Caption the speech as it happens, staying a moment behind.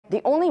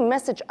The only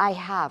message I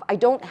have, I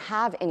don't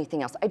have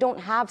anything else. I don't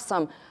have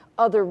some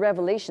other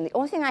revelation. The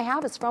only thing I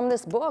have is from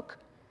this book.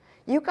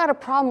 You got a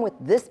problem with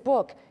this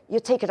book,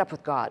 you take it up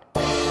with God.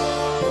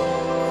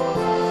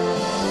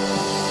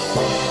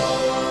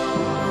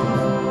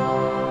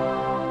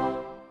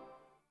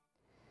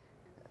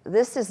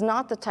 This is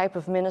not the type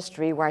of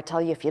ministry where I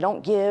tell you if you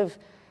don't give,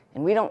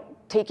 and we don't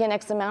take in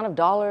X amount of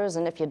dollars,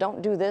 and if you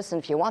don't do this,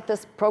 and if you want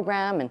this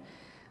program, and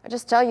I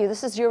just tell you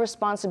this is your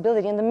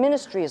responsibility, and the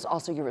ministry is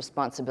also your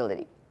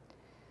responsibility.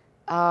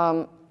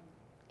 In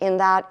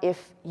that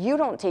if you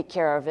don't take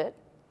care of it,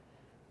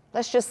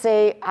 let's just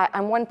say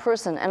I'm one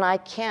person and I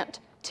can't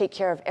take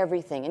care of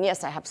everything. And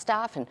yes, I have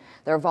staff and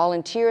there are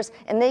volunteers,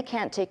 and they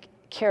can't take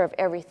care of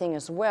everything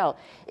as well.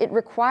 It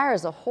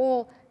requires a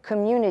whole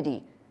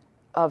community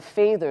of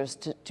faithers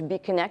to be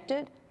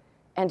connected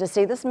and to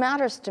say, this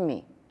matters to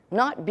me.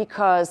 Not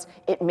because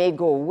it may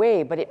go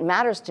away, but it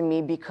matters to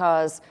me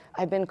because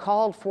I've been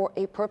called for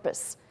a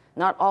purpose.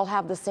 Not all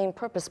have the same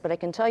purpose, but I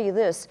can tell you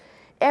this,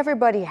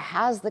 everybody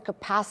has the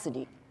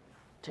capacity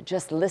to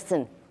just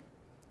listen.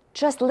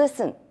 Just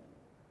listen.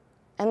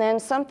 And then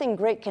something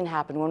great can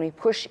happen when we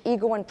push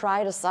ego and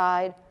pride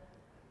aside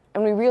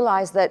and we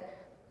realize that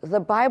the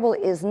Bible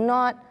is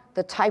not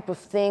the type of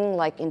thing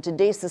like in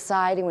today's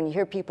society when you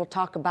hear people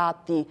talk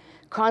about the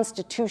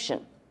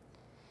Constitution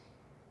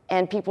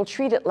and people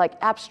treat it like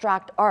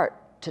abstract art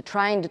to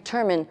try and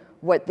determine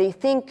what they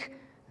think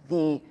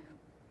the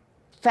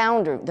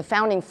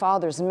founding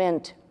fathers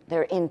meant,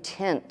 their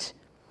intent,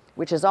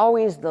 which is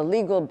always the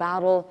legal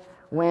battle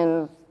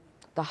when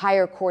the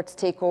higher courts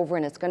take over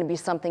and it's going to be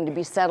something to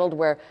be settled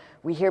where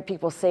we hear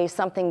people say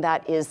something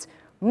that is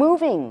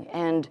moving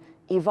and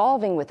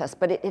evolving with us,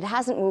 but it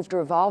hasn't moved or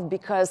evolved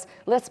because,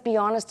 let's be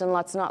honest and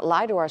let's not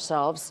lie to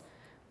ourselves,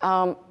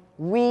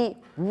 we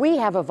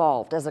have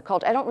evolved as a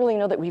culture. I don't really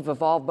know that we've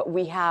evolved, but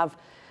we have,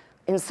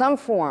 in some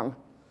form,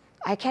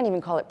 I can't even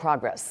call it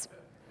progress.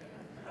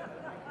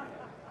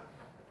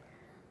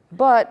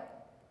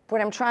 But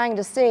what I'm trying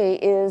to say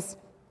is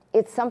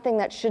it's something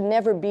that should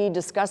never be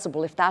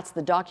discussable. If that's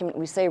the document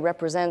we say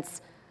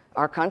represents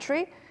our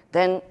country,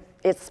 then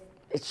it's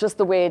just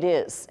the way it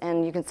is.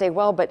 And you can say,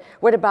 well, but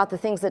what about the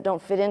things that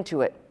don't fit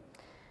into it?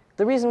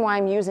 The reason why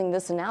I'm using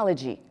this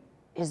analogy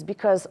is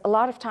because a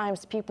lot of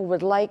times people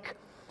would like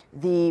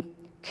the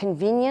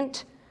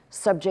convenient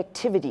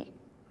subjectivity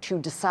to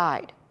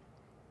decide.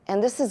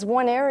 And this is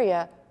one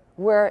area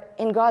where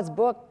in God's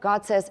book,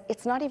 God says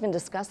it's not even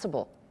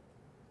discussable.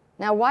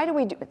 Now, why do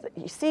we do it?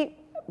 You see,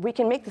 we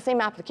can make the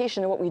same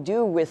application of what we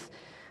do with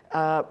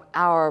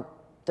the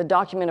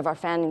document of our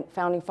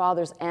founding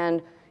fathers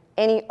and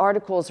any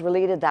articles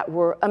related that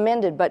were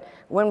amended. But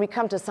when we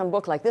come to some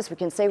book like this, we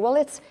can say, well,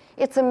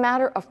 it's a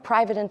matter of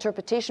private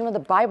interpretation. Well, the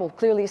Bible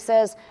clearly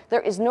says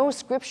there is no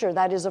scripture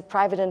that is of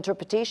private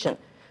interpretation.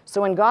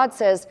 So when God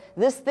says,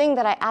 this thing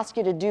that I ask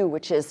you to do,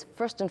 which is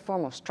first and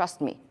foremost,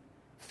 trust me,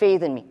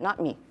 faith in me,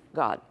 not me,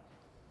 God.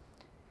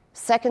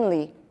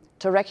 Secondly,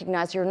 to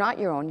recognize you're not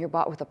your own, you're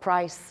bought with a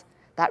price.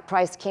 That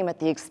price came at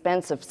the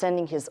expense of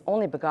sending his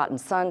only begotten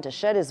Son to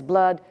shed his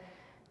blood,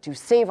 to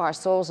save our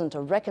souls and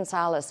to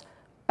reconcile us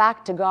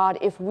back to God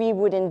if we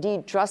would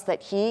indeed trust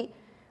that he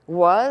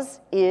was,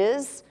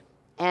 is,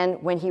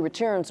 and when he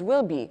returns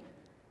will be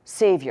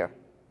Savior,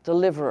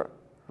 Deliverer,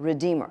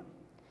 Redeemer.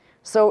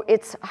 So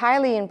it's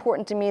highly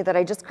important to me that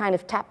I just kind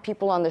of tap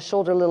people on the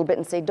shoulder a little bit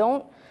and say,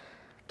 don't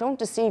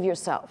deceive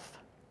yourself.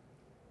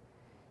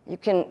 You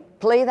can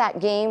play that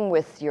game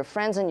with your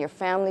friends and your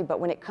family, but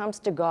when it comes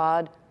to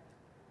God,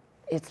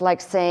 it's like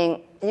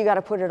saying, you got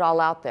to put it all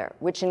out there,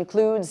 which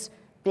includes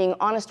being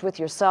honest with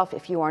yourself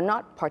if you are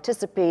not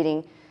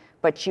participating,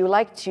 but you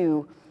like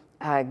to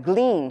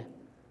glean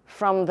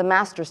from the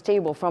master's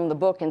table, from the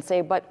book, and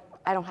say, but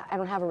I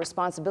don't have a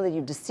responsibility.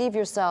 You deceive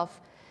yourself.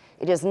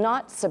 It is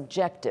not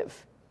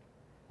subjective.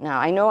 Now,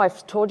 I know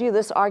I've told you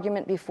this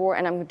argument before,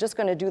 and I'm just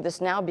going to do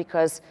this now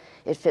because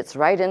it fits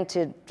right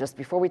into just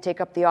before we take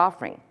up the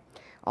offering.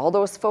 All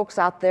those folks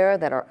out there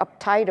that are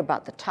uptight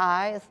about the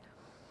tithe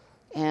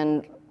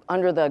and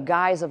under the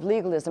guise of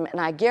legalism, and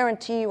I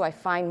guarantee you I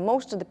find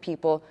most of the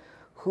people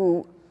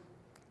who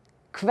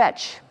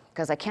kvetch,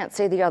 because I can't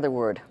say the other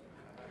word,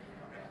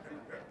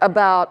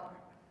 about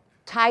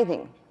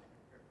tithing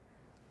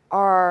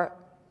are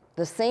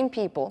the same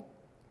people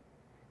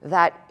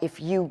that if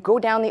you go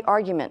down the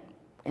argument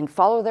and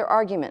follow their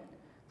argument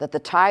that the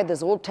tithe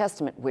is Old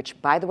Testament, which,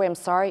 by the way, I'm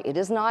sorry, it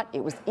is not.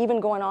 It was even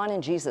going on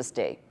in Jesus'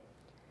 day.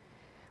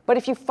 But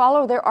if you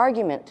follow their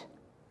argument,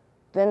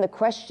 then the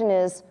question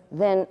is,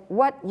 then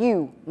what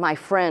you, my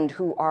friend,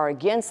 who are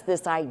against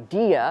this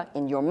idea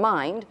in your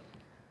mind,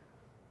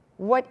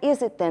 what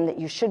is it then that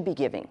you should be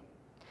giving?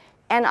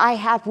 And I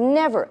have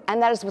never,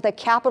 and that is with a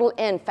capital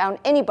N, found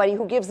anybody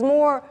who gives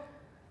more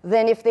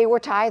than if they were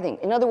tithing.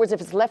 In other words,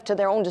 if it's left to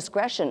their own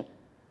discretion,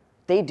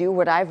 they do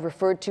what I've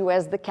referred to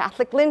as the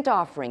Catholic Lent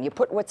offering. You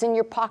put what's in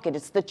your pocket,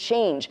 it's the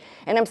change.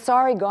 And I'm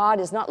sorry, God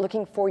is not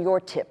looking for your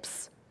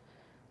tips.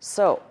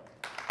 So,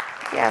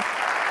 yeah.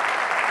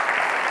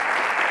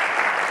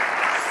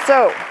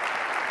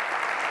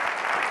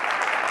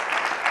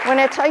 When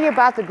I tell you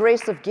about the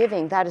grace of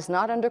giving, that is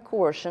not under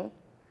coercion.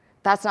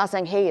 That's not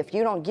saying, hey, if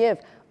you don't give,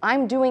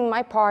 I'm doing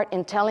my part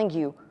in telling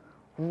you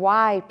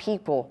why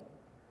people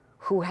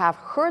who have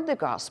heard the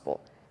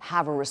gospel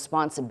have a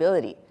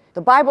responsibility.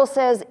 The Bible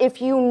says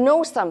if you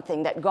know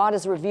something that God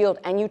has revealed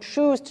and you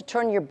choose to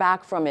turn your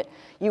back from it,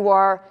 you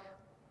are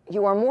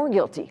more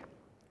guilty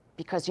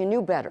because you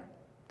knew better.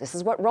 This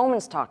is what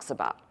Romans talks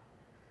about.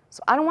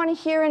 So I don't want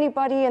to hear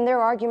anybody and their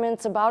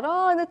arguments about,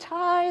 oh, the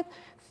tithe.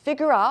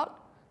 Figure out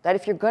that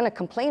if you're going to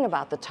complain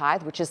about the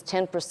tithe, which is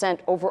 10%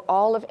 over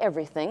all of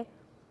everything,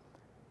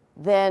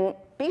 then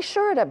be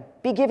sure to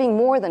be giving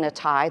more than a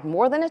tithe,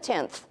 more than a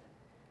tenth,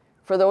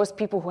 for those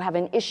people who have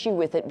an issue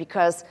with it,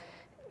 because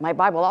my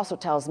Bible also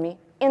tells me,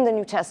 in the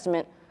New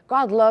Testament,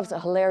 God loves a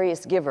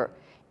hilarious giver.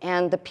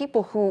 And the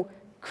people who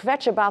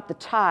kvetch about the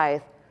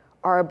tithe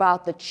are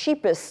about the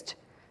cheapest,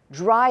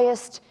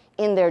 driest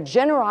in their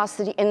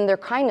generosity, in their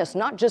kindness,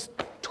 not just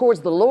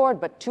towards the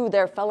Lord, but to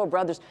their fellow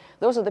brothers.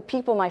 Those are the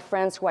people, my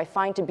friends, who I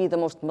find to be the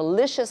most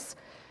malicious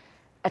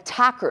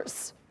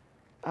attackers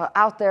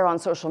out there on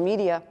social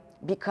media,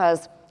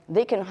 because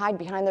they can hide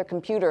behind their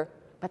computer,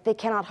 but they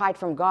cannot hide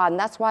from God. And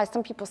that's why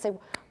some people say,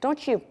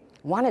 don't you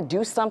want to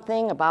do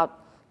something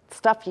about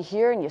stuff you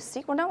hear and you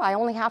see? Well, no, I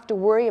only have to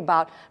worry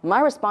about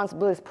my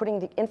responsibility is putting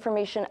the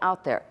information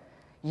out there.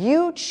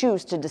 You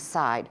choose to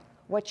decide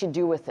what you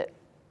do with it.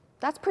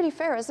 That's pretty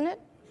fair, isn't it?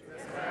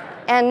 Yes.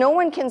 And no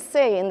one can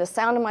say in the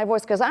sound of my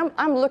voice, because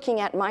I'm looking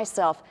at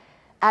myself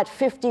at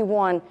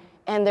 51,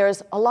 and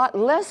there's a lot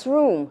less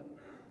room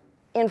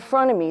in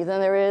front of me than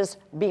there is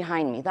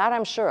behind me. That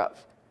I'm sure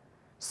of.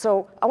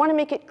 So I want to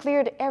make it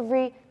clear to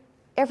every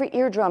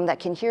eardrum that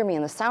can hear me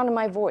in the sound of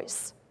my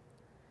voice.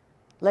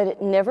 Let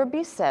it never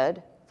be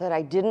said that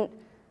I didn't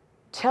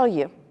tell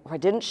you or I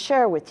didn't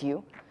share with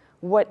you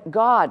what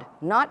God,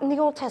 not in the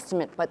Old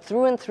Testament, but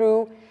through and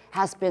through,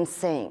 has been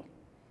saying.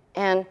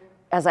 And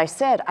as I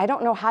said, I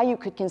don't know how you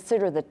could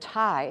consider the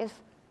tithe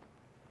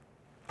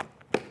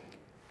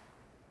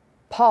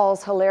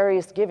Paul's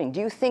hilarious giving. Do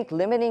you think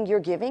limiting your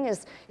giving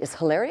is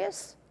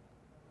hilarious?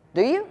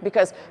 Do you?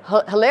 Because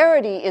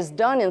hilarity is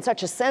done in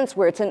such a sense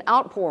where it's an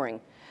outpouring.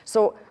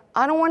 So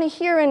I don't want to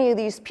hear any of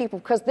these people,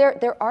 because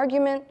their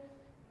argument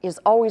is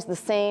always the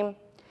same.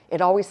 It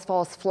always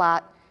falls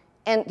flat.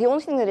 And the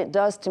only thing that it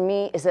does to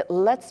me is it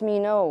lets me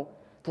know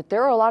that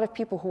there are a lot of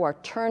people who are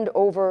turned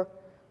over,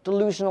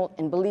 delusional,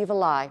 and believe a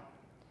lie.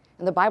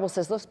 And the Bible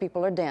says those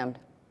people are damned.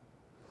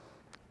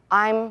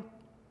 I'm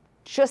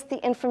just the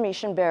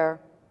information bearer.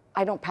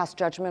 I don't pass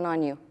judgment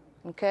on you,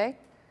 okay?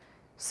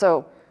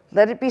 So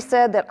let it be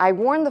said that I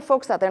warn the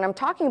folks out there, and I'm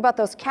talking about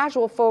those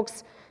casual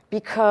folks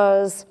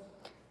because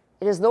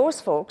it is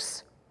those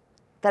folks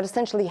that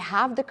essentially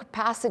have the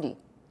capacity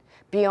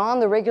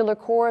beyond the regular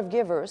core of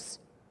givers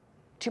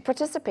to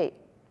participate.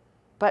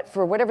 But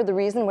for whatever the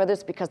reason, whether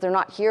it's because they're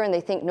not here and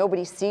they think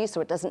nobody sees, so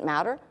it doesn't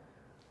matter.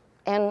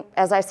 And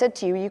as I said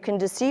to you, you can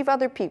deceive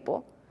other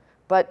people,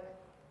 but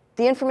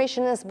the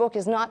information in this book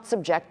is not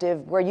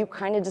subjective, where you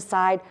kind of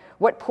decide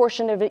what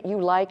portion of it you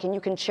like and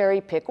you can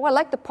cherry pick. Oh, I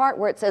like the part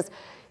where it says,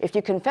 if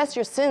you confess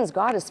your sins,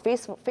 God is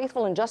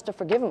faithful and just to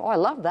forgive them. Oh, I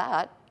love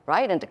that,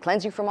 right? And to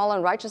cleanse you from all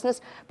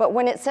unrighteousness. But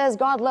when it says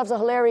God loves a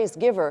hilarious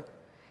giver,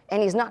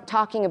 and he's not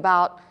talking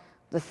about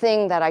the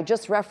thing that I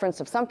just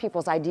referenced of some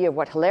people's idea of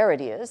what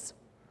hilarity is,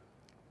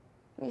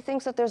 he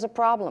thinks that there's a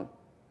problem.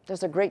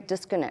 There's a great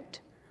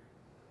disconnect.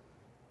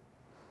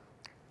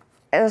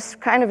 And this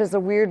kind of is a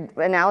weird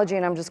analogy,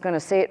 and I'm just going to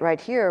say it right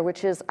here,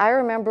 which is I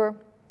remember,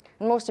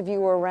 and most of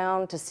you were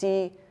around to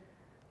see,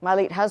 my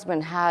late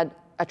husband had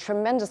a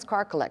tremendous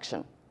car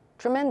collection,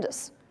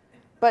 tremendous.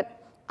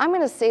 But I'm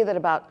going to say that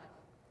about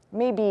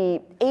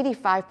maybe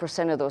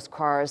 85% of those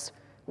cars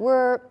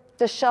were,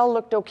 the shell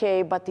looked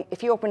okay, but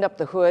if you opened up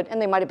the hood,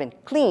 and they might have been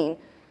clean,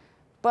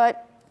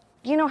 but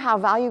you know how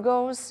value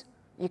goes?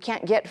 You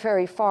can't get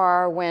very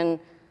far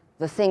when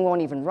the thing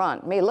won't even run.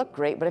 It may look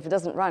great, but if it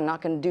doesn't run,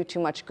 not going to do too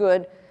much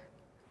good.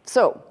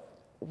 So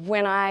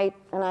when and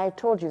I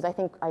told you, I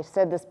think I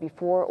said this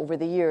before over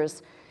the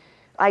years,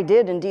 I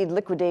did indeed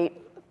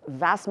liquidate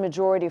vast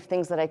majority of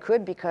things that I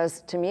could,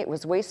 because to me it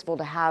was wasteful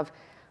to have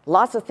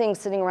lots of things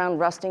sitting around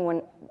rusting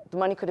when the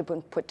money could have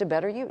been put to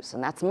better use.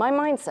 And that's my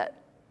mindset.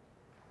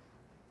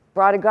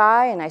 Brought a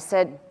guy and I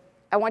said,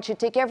 I want you to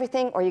take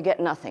everything or you get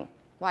nothing.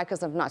 Why?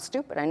 Because I'm not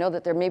stupid. I know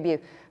that there may be a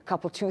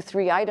couple, 2,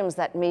 3 items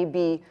that may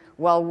be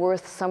well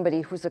worth somebody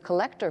who's a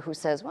collector who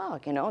says, well,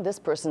 you know, this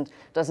person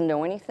doesn't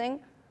know anything.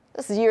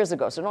 This is years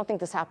ago, so don't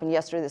think this happened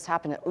yesterday. This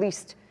happened at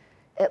least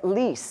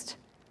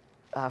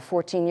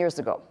 14 years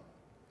ago.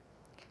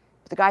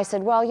 The guy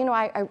said, well, you know,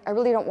 I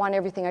really don't want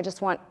everything. I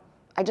just want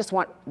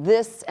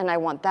this and I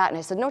want that. And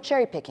I said, no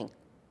cherry picking.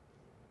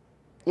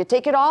 You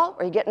take it all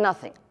or you get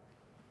nothing.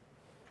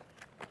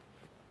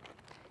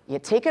 You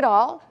take it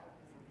all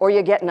or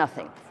you get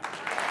nothing.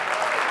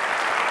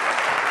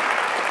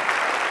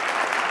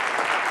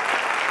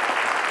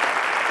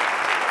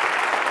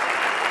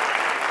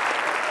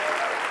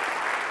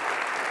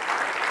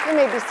 You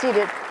may be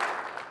seated.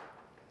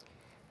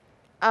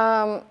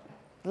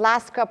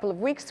 last couple of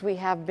weeks, we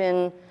have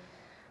been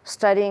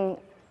studying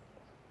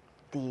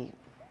the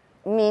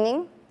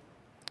meaning,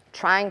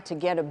 trying to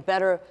get a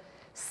better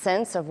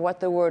sense of what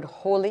the word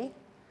holy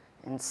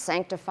and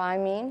sanctify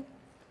mean.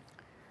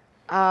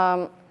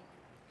 I've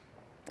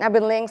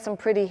been laying some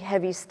pretty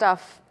heavy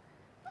stuff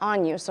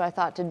on you, so I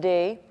thought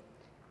today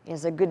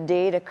is a good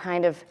day to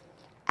kind of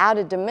add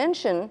a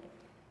dimension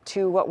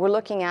to what we're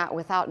looking at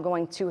without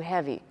going too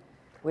heavy,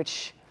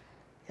 which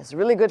is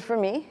really good for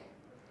me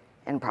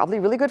and probably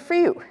really good for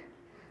you.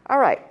 All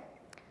right,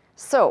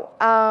 so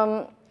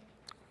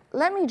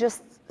let me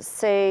just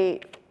say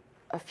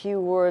a few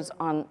words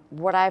on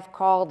what I've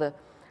called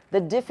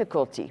the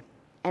difficulty,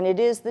 and it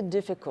is the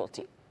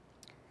difficulty.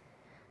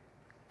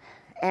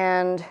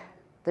 And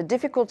the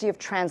difficulty of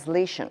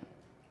translation,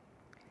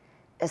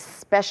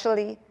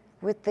 especially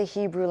with the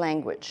Hebrew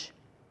language.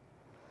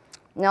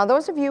 Now,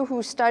 those of you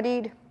who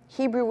studied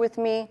Hebrew with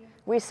me,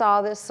 we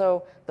saw this,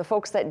 so the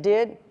folks that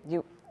did,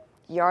 you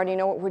already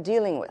know what we're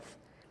dealing with.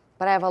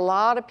 But I have a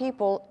lot of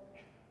people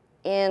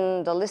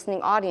in the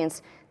listening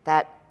audience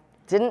that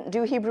didn't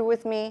do Hebrew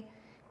with me,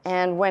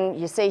 and when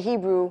you say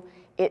Hebrew,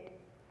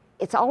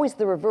 it's always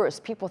the reverse.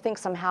 People think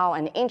somehow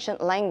an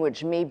ancient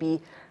language may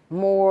be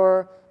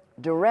more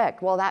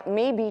direct. Well, that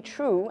may be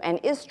true, and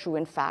is true,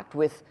 in fact,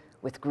 with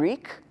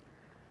Greek,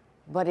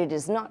 but it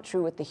is not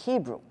true with the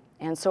Hebrew.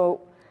 And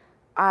so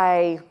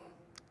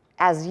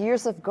as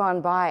years have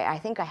gone by, I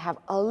think I have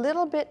a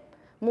little bit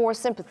more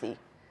sympathy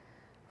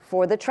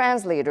for the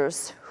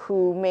translators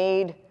who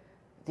made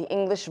the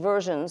English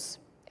versions,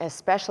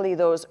 especially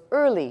those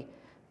early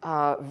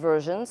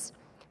versions.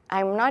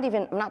 I'm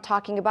not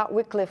talking about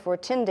Wycliffe or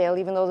Tyndale,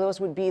 even though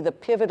those would be the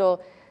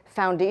pivotal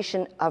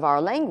foundation of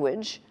our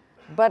language,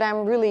 but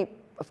I'm really,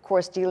 of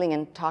course, dealing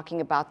and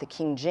talking about the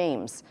King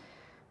James.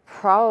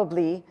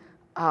 Probably,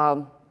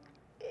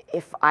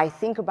 if I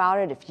think about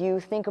it, if you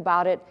think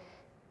about it,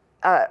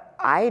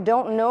 I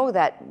don't know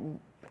that,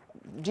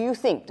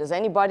 does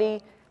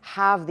anybody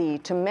have the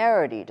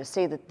temerity to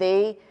say that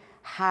they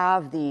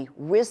have the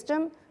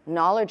wisdom,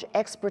 knowledge,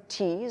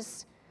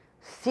 expertise,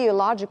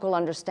 theological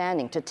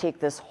understanding to take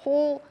this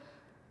whole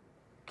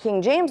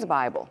King James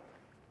Bible,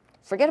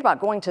 forget about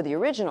going to the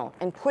original,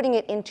 and putting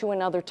it into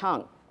another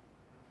tongue?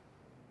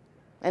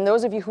 And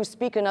those of you who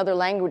speak another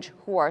language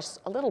who are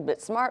a little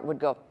bit smart would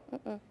go,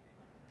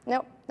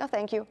 no,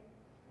 thank you.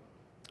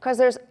 Because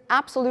there's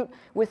absolute,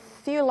 with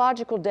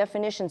theological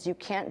definitions, you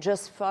can't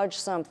just fudge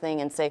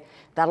something and say,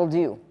 that'll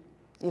do.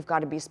 You've got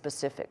to be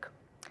specific.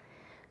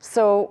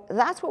 So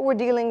that's what we're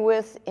dealing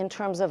with in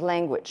terms of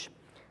language.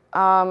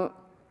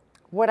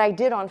 What I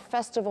did on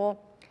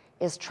festival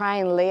is try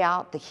and lay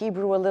out the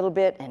Hebrew a little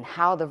bit and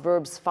how the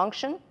verbs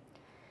function.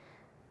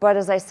 But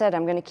as I said,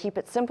 I'm going to keep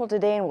it simple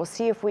today, and we'll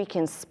see if we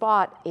can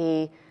spot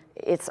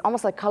it's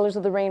almost like colors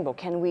of the rainbow.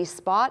 Can we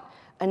spot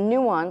a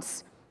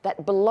nuance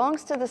that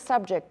belongs to the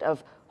subject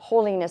of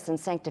holiness and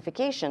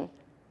sanctification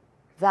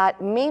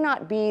that may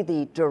not be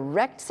the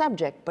direct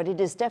subject, but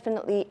it is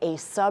definitely a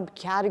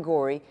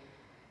subcategory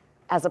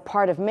as a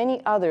part of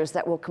many others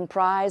that will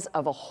comprise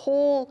of a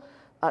whole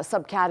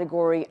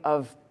subcategory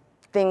of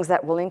things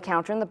that we'll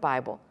encounter in the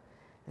Bible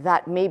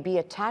that may be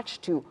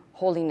attached to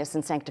holiness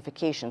and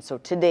sanctification. So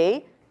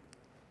today,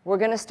 we're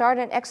going to start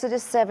in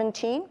Exodus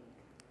 17,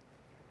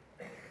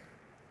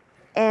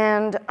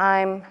 and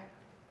I'm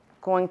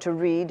going to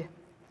read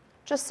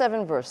just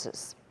 7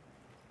 verses.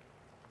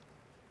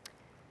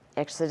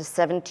 Exodus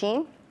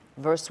 17,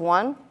 verse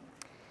 1.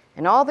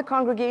 And all the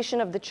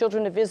congregation of the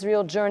children of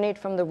Israel journeyed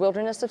from the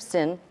wilderness of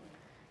Sin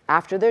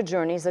after their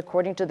journeys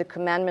according to the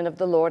commandment of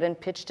the Lord, and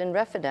pitched in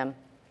Rephidim.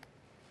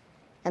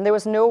 And there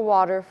was no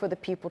water for the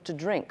people to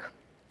drink.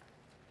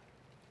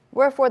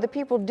 Wherefore the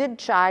people did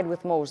chide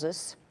with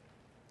Moses,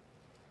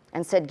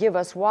 and said, Give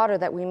us water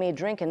that we may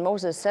drink. And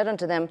Moses said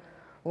unto them,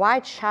 Why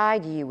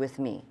chide ye with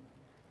me?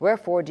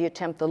 Wherefore do ye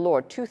tempt the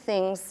Lord? 2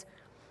 things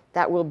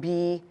that will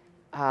be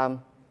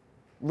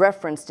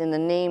referenced in the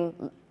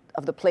name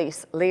of the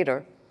place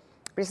later.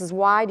 But he says,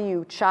 Why do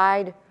you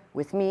chide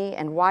with me,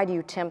 and why do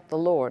you tempt the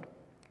Lord?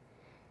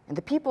 And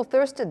the people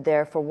thirsted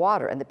there for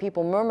water, and the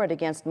people murmured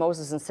against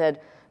Moses and said,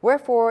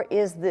 Wherefore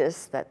is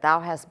this that thou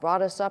hast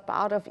brought us up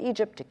out of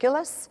Egypt to kill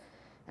us,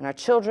 and our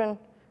children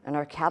and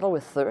our cattle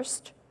with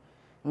thirst?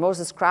 And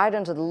Moses cried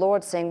unto the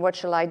Lord, saying, What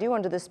shall I do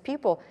unto this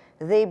people?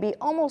 They be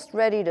almost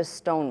ready to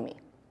stone me.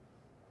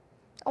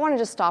 I want to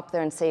just stop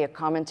there and say a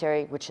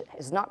commentary which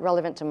is not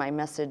relevant to my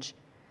message,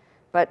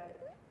 but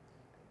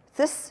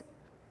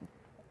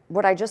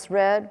what I just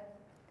read,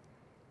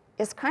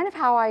 is kind of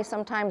how I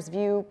sometimes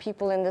view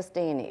people in this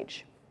day and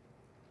age.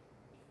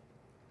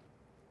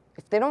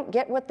 If they don't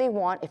get what they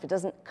want, if it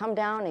doesn't come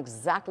down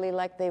exactly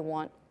like they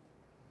want,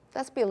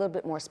 let's be a little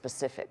bit more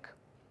specific.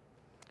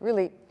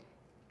 Really,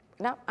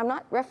 now, I'm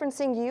not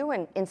referencing you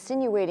and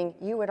insinuating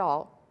you at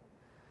all,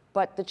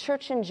 but the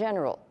church in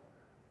general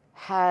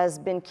has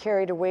been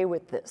carried away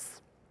with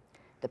this,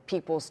 the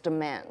people's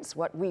demands,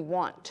 what we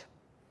want.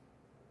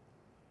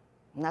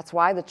 And that's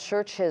why the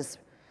church has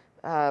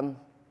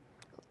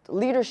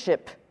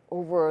leadership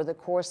over the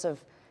course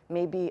of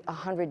maybe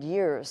 100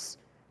 years,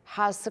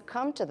 has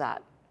succumbed to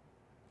that.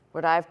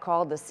 What I've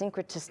called the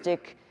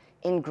syncretistic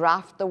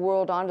engraft the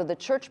world onto the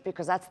church,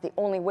 because that's the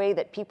only way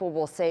that people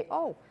will say,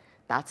 oh,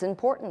 that's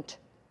important.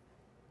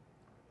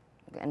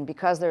 And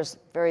because there's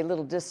very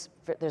little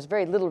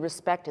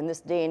respect in this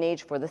day and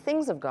age for the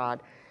things of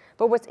God.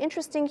 But what's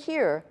interesting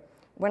here,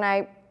 when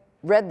I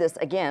read this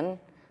again,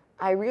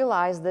 I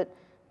realized that,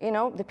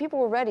 the people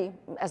were ready,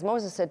 as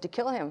Moses said, to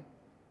kill him.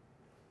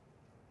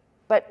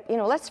 But,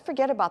 let's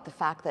forget about the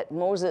fact that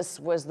Moses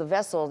was the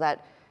vessel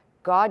that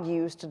God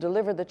used to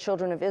deliver the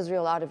children of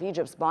Israel out of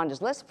Egypt's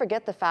bondage. Let's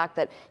forget the fact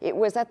that it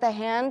was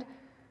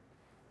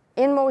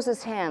in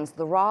Moses' hands,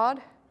 the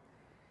rod,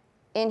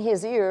 in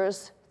his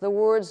ears, the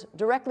words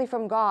directly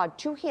from God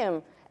to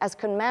him as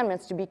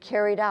commandments to be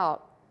carried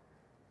out,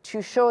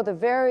 to show the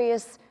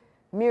various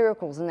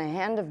miracles in the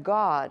hand of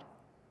God.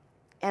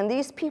 And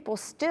these people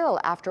still,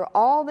 after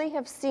all they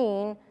have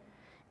seen,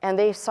 and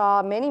they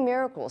saw many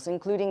miracles,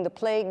 including the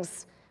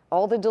plagues,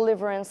 all the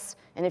deliverance,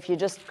 and if you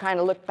just kind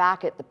of look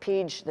back at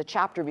the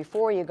chapter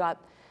before, you got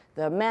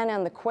the manna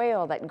and the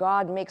quail that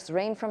God makes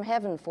rain from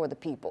heaven for the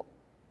people.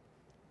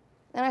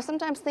 And I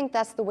sometimes think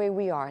that's the way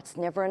we are. It's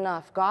never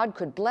enough. God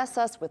could bless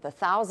us with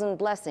 1,000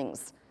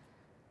 blessings.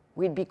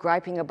 We'd be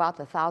griping about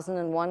the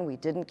 1,001 we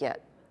didn't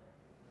get.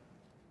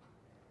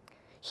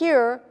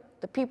 Here,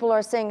 the people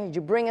are saying, did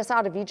you bring us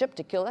out of Egypt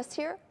to kill us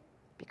here?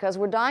 Because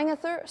we're dying of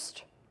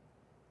thirst.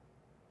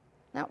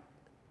 Now,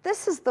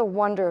 this is the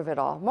wonder of it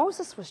all.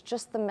 Moses was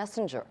just the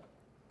messenger.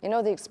 You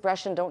know the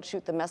expression, don't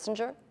shoot the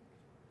messenger?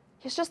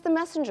 He's just the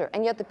messenger.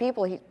 And yet the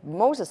people,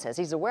 Moses says,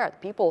 he's aware, the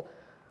people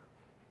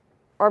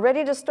are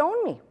ready to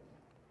stone me.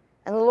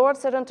 And the Lord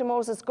said unto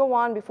Moses, go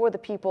on before the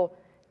people,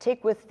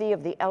 take with thee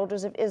of the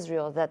elders of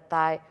Israel, that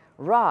thy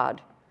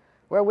rod,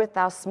 wherewith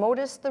thou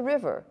smotest the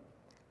river,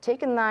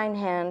 take in thine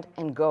hand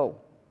and go.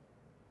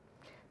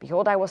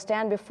 Behold, I will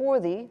stand before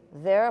thee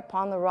there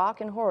upon the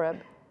rock in Horeb,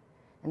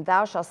 and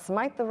thou shalt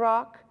smite the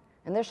rock,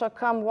 and there shall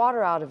come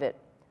water out of it,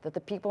 that the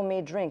people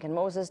may drink. And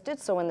Moses did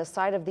so in the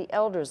sight of the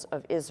elders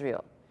of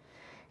Israel.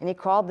 And he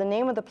called the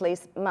name of the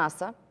place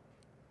Massah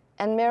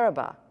and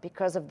Meribah,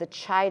 because of the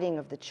chiding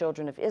of the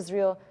children of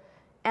Israel,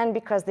 and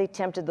because they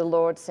tempted the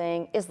Lord,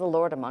 saying, is the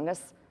Lord among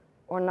us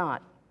or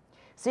not?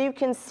 So you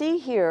can see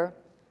here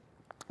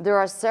there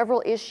are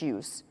several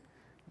issues.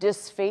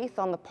 Disfaith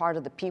on the part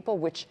of the people,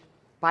 which,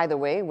 by the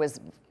way,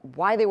 was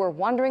why they were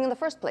wandering in the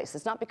first place.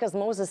 It's not because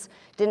Moses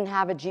didn't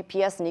have a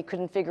GPS and he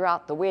couldn't figure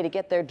out the way to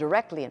get there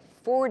directly in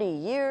 40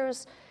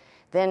 years.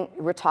 Then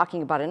we're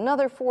talking about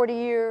another 40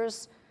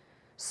 years.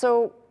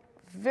 So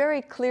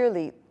very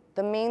clearly,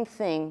 the main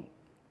thing,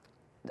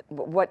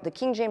 what the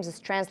King James is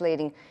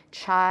translating,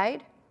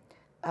 chide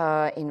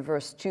in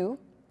verse 2,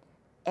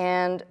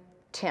 and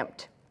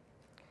tempt.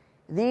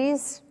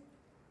 These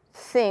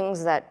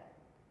things that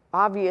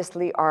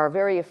obviously are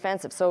very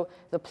offensive. So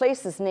the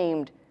place is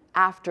named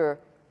after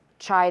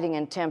chiding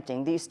and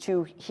tempting. These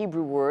two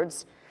Hebrew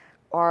words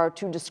are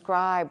to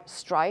describe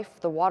strife,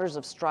 the waters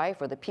of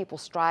strife, or the people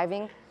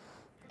striving,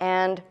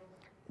 and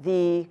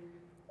the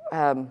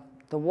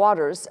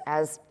waters,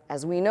 as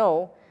we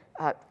know,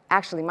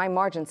 actually my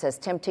margin says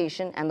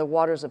temptation and the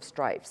waters of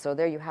strife. So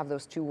there you have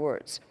those two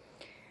words.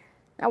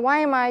 Now why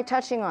am I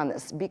touching on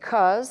this?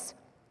 Because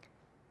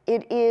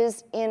it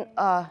is in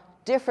a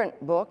different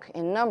book,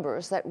 in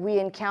Numbers, that we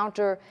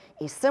encounter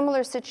a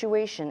similar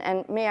situation.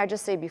 And may I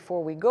just say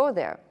before we go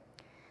there,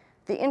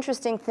 the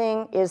interesting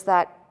thing is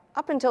that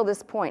up until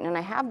this point, and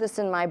I have this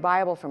in my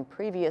Bible from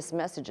previous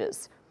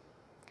messages,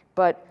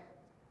 but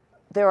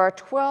there are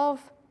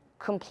 12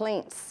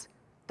 complaints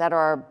that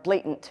are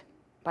blatant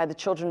by the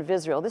children of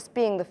Israel, this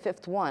being the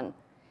 5th one.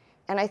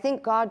 And I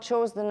think God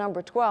chose the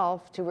number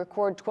 12 to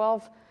record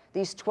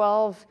these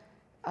 12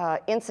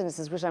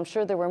 incidences, which I'm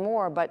sure there were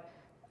more, but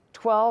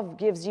 12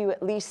 gives you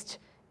at least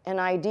an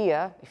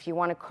idea, if you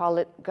want to call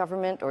it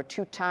government, or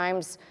 2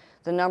 times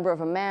the number of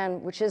a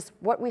man, which is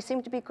what we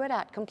seem to be good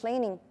at,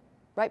 complaining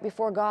right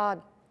before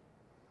God.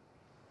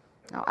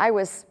 Now, I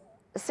was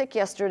sick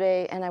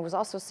yesterday, and I was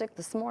also sick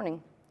this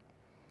morning.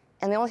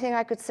 And the only thing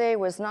I could say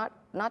was not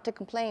to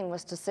complain,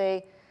 was to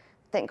say,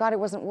 thank God it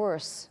wasn't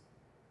worse.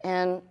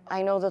 And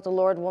I know that the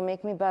Lord will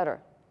make me better.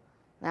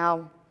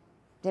 Now,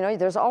 you know,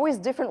 there's always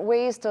different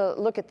ways to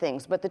look at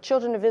things, but the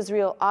children of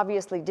Israel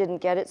obviously didn't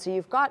get it. So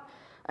you've got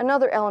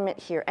another element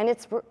here, and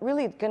it's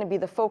really going to be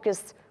the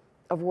focus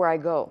of where I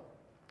go.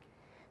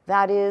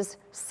 That is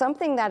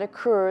something that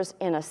occurs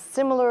in a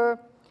similar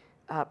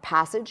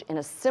passage, in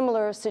a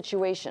similar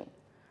situation.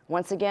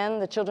 Once again,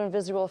 the children of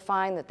Israel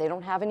find that they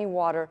don't have any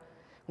water.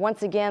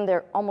 Once again,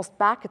 they're almost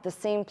back at the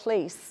same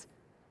place,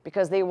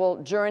 because they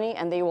will journey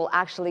and they will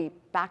actually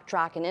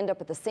backtrack and end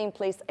up at the same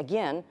place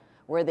again,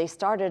 where they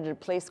started at a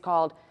place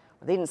called,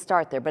 well, they didn't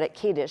start there, but at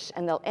Kadesh,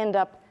 and they'll end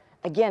up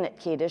again at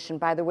Kadesh. And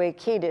by the way,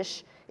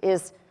 Kadesh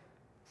is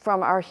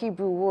from our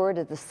Hebrew word,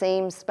 at the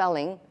same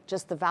spelling,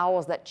 just the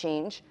vowels that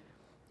change,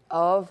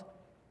 of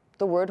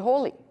the word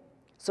holy.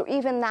 So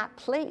even that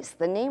place,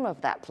 the name of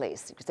that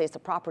place, you could say it's a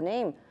proper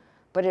name,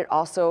 but it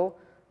also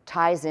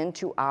ties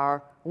into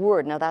our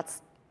word. Now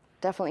that's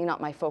definitely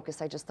not my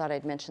focus. I just thought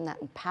I'd mention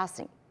that in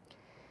passing.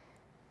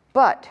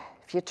 But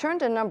if you turn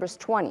to Numbers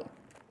 20,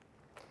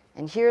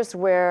 and here's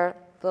where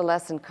the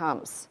lesson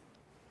comes.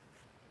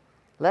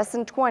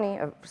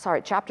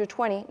 Chapter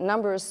 20,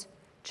 Numbers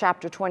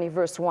chapter 20,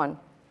 verse 1.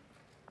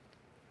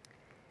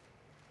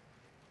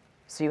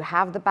 So you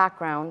have the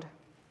background,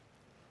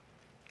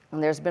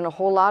 and there's been a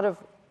whole lot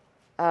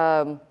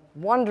of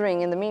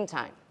wandering in the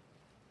meantime.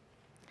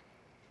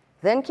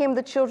 Then came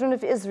the children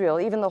of Israel,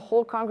 even the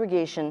whole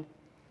congregation,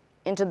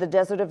 into the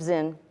desert of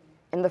Zin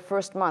in the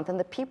first month, and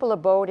the people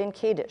abode in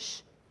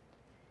Kadesh.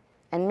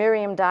 And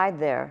Miriam died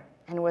there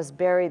and was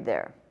buried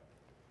there.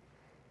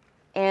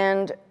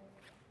 And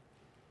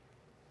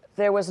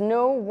there was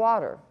no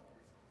water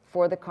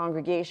for the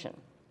congregation.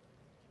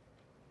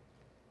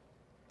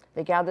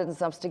 They gathered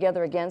themselves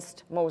together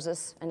against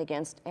Moses and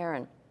against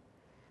Aaron.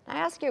 Now, I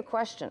ask you a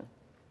question.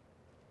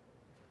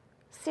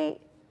 See,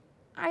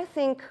 I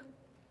think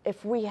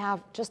if we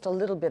have just a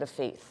little bit of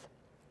faith,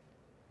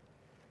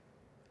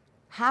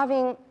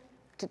 having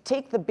to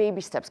take the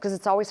baby steps, because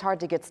it's always hard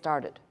to get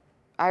started.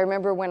 I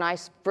remember when I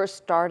first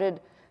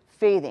started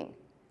faithing,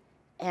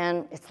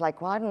 and it's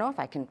like, well, I don't know if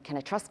I can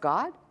I trust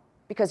God?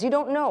 Because you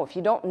don't know. If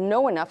you don't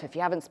know enough, if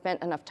you haven't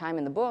spent enough time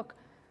in the book,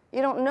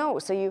 you don't know.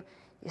 So you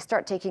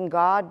start taking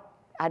God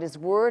at his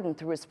word and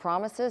through his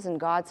promises, and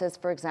God says,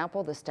 for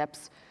example, the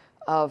steps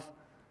of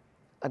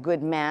a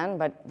good man,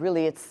 but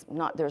really it's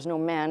not, there's no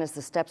man, it's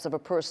the steps of a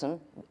person,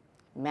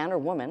 man or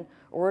woman,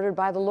 ordered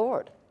by the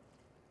Lord.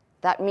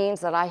 That means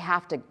that I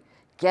have to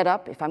get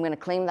up, if I'm going to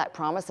claim that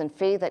promise, and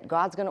faith that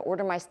God's going to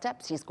order my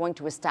steps. He's going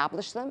to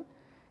establish them,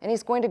 and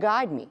he's going to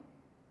guide me.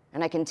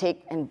 And I can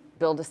take and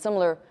build a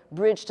similar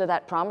bridge to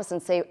that promise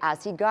and say,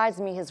 as he guides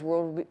me, his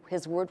word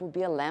will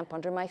be a lamp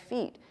under my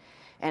feet.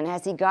 And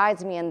as he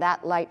guides me and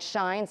that light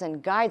shines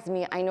and guides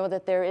me, I know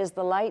that there is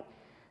the light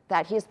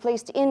that he has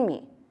placed in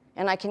me.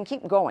 And I can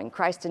keep going.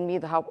 Christ in me,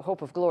 the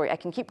hope of glory. I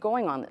can keep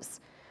going on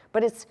this.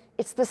 But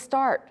it's the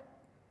start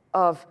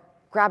of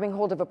grabbing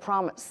hold of a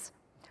promise.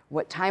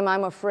 What time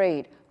I'm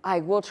afraid, I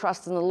will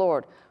trust in the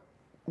Lord.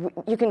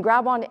 You can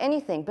grab onto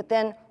anything, but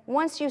then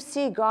once you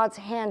see God's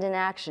hand in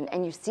action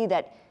and you see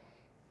that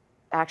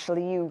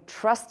actually you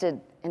trusted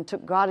and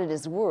took God at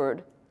his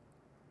word,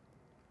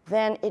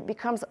 then it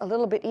becomes a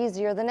little bit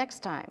easier the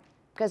next time.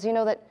 Because you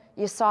know that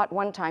you saw it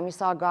one time, you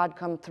saw God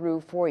come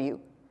through for you.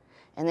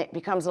 And it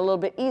becomes a little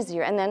bit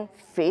easier. And then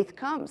faith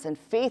comes. And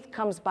faith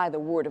comes by the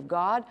word of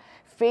God.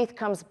 Faith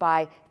comes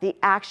by the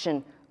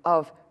action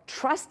of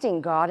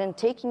trusting God and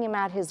taking him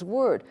at his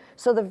word.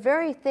 So the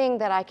very thing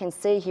that I can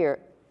say here,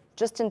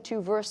 just in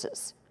 2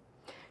 verses,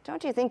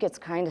 don't you think it's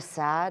kind of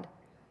sad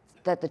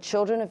that the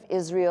children of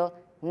Israel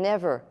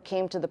never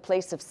came to the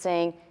place of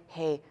saying,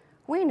 hey,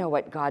 we know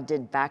what God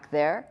did back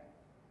there,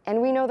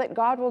 and we know that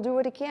God will do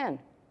it again.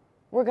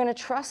 We're going to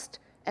trust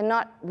and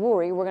not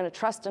worry. We're going to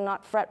trust and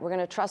not fret. We're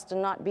going to trust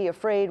and not be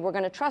afraid. We're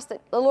going to trust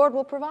that the Lord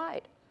will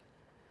provide.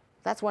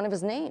 That's one of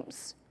his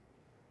names.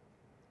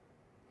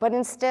 But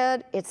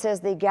instead, it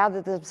says they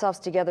gathered themselves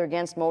together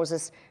against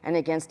Moses and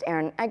against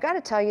Aaron. I got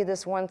to tell you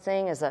this one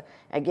thing,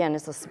 again,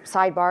 it's a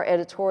sidebar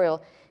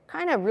editorial,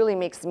 kind of really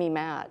makes me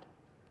mad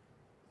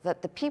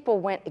that the people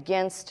went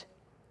against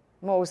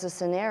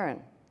Moses and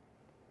Aaron.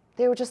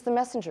 They were just the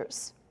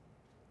messengers.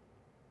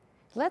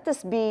 Let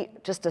this be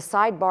just a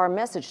sidebar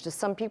message to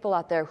some people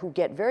out there who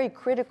get very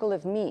critical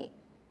of me.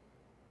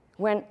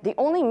 When the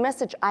only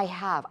message I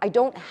have, I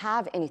don't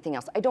have anything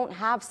else. I don't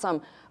have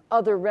some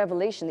other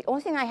revelation. The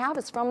only thing I have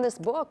is from this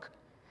book.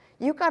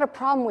 You've got a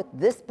problem with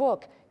this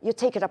book, you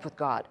take it up with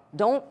God.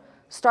 Don't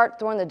start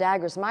throwing the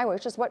daggers my way,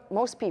 which is what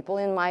most people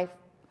in my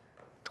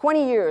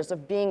 20 years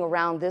of being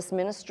around this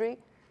ministry,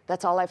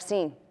 that's all I've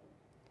seen.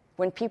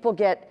 When people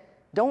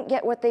don't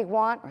get what they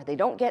want, or they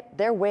don't get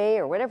their way,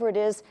 or whatever it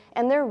is,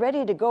 and they're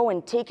ready to go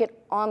and take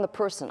it on the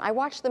person. I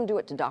watched them do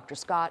it to Dr.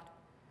 Scott.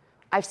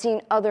 I've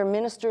seen other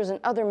ministers and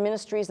other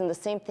ministries, and the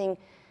same thing,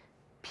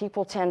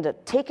 people tend to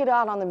take it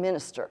out on the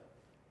minister.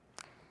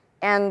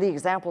 And the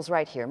example's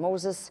right here,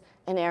 Moses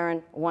and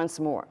Aaron once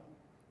more.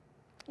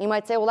 You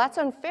might say, well, that's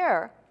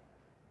unfair.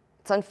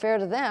 It's unfair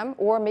to them.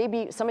 Or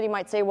maybe somebody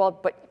might say, well,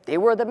 but they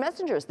were the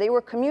messengers. They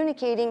were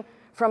communicating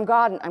from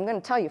God. And I'm going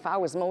to tell you, if I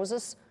was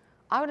Moses,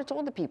 I would have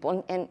told the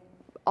people, and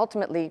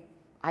ultimately,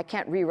 I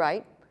can't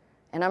rewrite,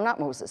 and I'm not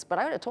Moses, but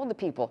I would have told the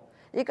people,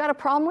 you got a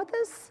problem with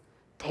this?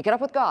 Take it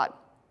up with God.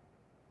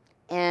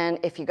 And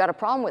if you got a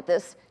problem with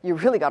this, you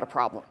really got a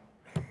problem.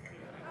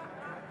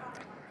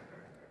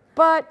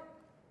 But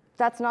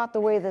that's not the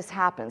way this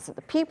happens.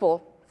 The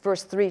people,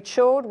 verse 3,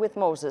 chode with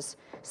Moses,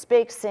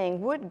 spake, saying,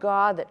 Would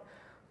God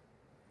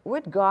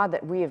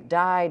that we have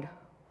died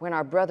when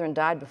our brethren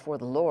died before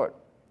the Lord.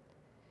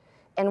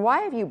 And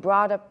why have you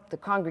brought up the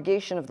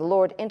congregation of the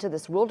Lord into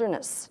this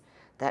wilderness,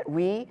 that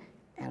we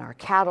and our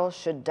cattle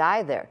should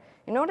die there?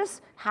 You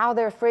notice how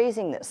they're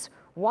phrasing this.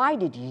 Why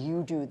did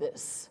you do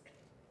this?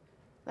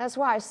 That's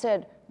why I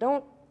said,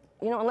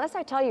 unless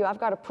I tell you I've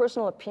got a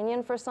personal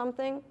opinion for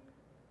something,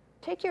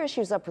 take your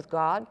issues up with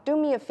God. Do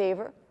me a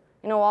favor.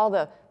 All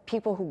the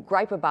people who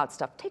gripe about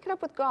stuff, take it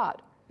up with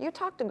God. You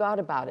talk to God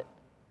about it.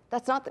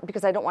 That's not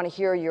because I don't want to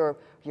hear your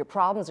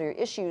problems or your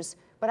issues,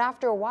 but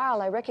after a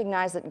while I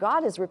recognize that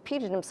God has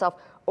repeated himself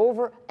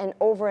over and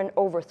over and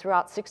over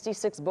throughout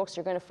 66 books.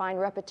 You're going to find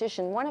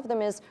repetition. One of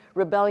them is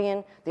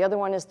rebellion. The other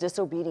one is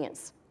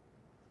disobedience.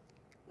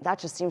 That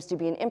just seems to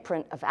be an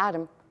imprint of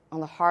Adam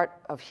on the heart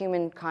of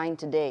humankind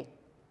today.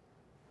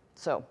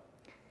 So,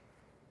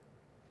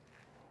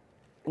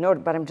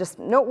 but I'm just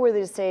noteworthy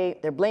to say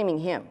they're blaming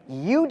him.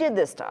 You did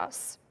this to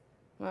us.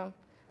 Well,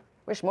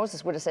 wish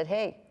Moses would have said,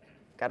 hey,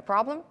 got a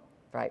problem?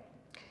 Right.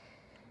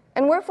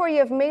 And wherefore you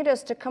have made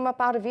us to come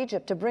up out of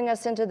Egypt, to bring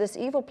us into this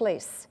evil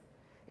place.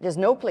 It is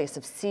no place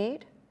of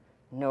seed,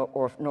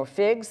 nor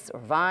figs, or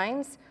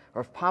vines,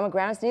 or of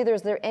pomegranates, neither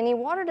is there any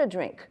water to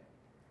drink.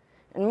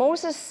 And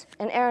Moses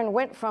and Aaron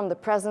went from the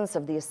presence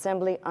of the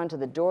assembly unto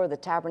the door of the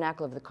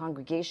tabernacle of the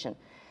congregation.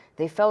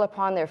 They fell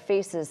upon their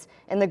faces,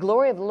 and the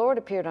glory of the Lord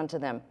appeared unto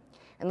them.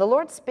 And the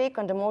Lord spake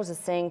unto Moses,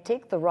 saying,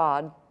 take the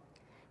rod,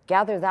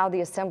 gather thou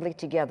the assembly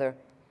together,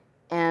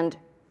 and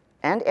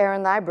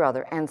Aaron thy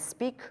brother, and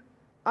speak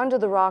unto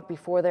the rock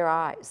before their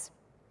eyes.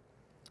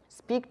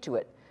 Speak to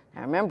it.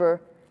 Now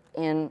remember,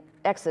 in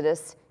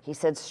Exodus, he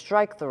said,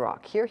 strike the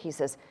rock. Here he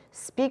says,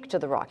 speak to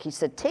the rock. He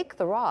said, take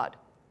the rod.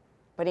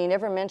 But he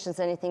never mentions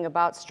anything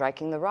about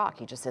striking the rock.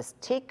 He just says,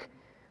 take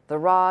the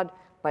rod,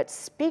 but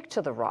speak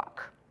to the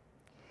rock.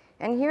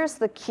 And here's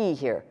the key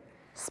here.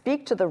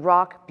 Speak to the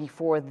rock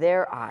before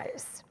their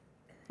eyes.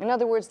 In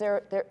other words,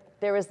 there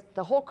is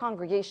the whole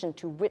congregation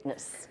to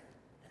witness.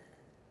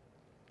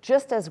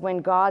 Just as when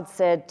God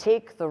said,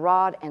 take the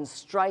rod and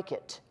strike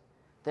it,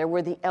 there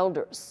were the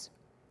elders.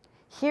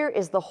 Here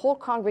is the whole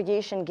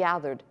congregation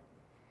gathered,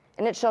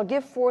 and it shall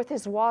give forth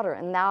his water,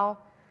 and thou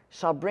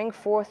shalt bring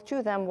forth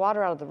to them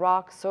water out of the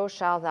rock, so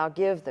shalt thou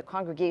give the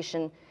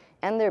congregation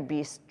and their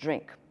beasts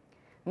drink.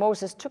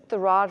 Moses took the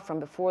rod from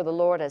before the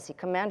Lord as he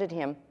commanded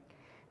him.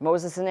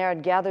 Moses and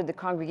Aaron gathered the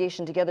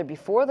congregation together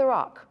before the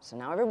rock. So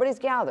now everybody's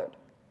gathered.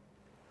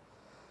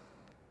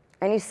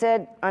 And he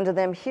said unto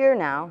them, hear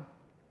now,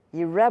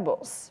 ye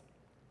rebels,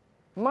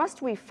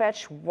 must we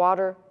fetch you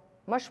water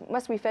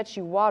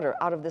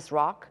out of this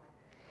rock?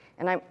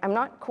 And I'm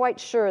not quite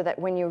sure that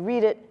when you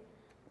read it,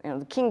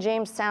 the King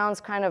James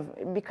sounds kind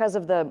of, because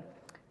of the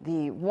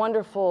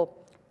wonderful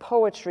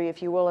poetry,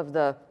 if you will, of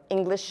the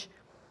English,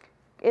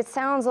 it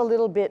sounds a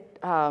little bit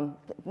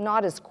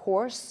not as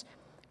coarse.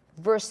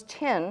 Verse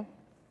 10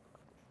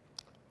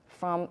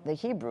 from the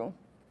Hebrew,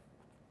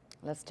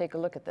 let's take a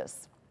look at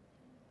this.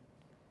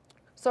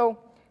 So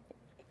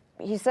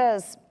he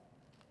says,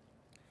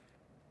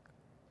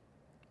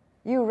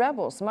 you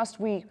rebels, must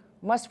we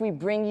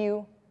bring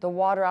you the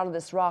water out of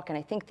this rock? And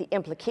I think the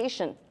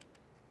implication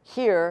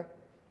here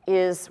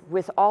is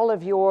with all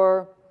of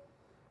your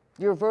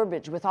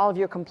verbiage, with all of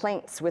your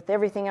complaints, with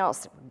everything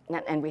else,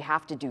 and we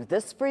have to do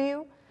this for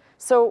you.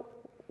 So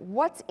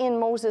what's in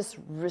Moses'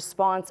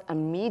 response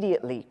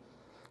immediately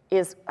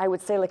is, I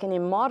would say, like an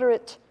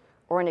immoderate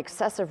or an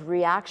excessive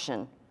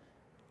reaction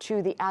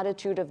to the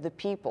attitude of the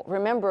people.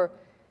 Remember,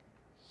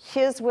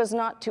 his was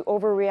not to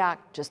overreact,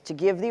 just to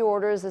give the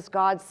orders as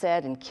God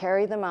said and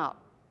carry them out.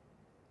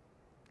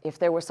 If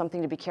there was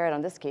something to be carried,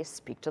 on this case,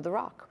 speak to the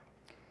rock.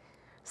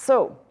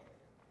 So,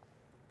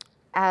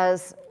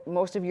 as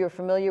most of you are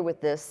familiar with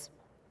this,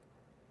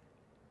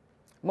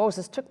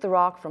 Moses took the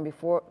rod from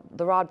before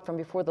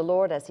the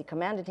Lord as he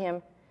commanded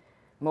him.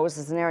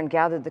 Moses and Aaron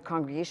gathered the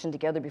congregation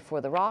together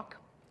before the rock.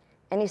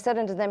 And he said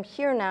unto them,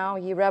 hear now,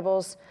 ye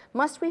rebels,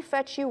 must we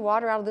fetch you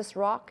water out of this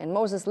rock? And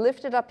Moses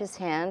lifted up his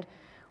hand,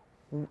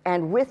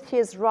 and with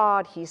his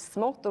rod he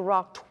smote the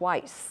rock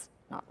twice.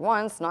 Not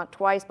once, not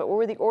twice, but what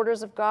were the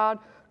orders of God?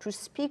 To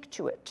speak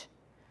to it.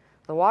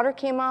 The water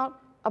came out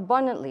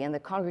abundantly, and the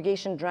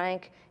congregation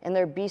drank, and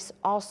their beasts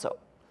also.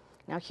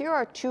 Now here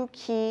are two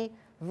key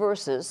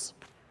verses,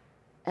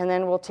 and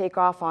then we'll take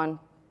off on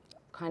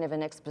kind of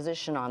an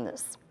exposition on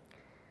this.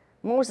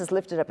 Moses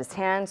lifted up his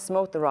hand,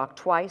 smote the rock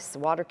twice, the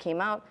water came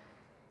out,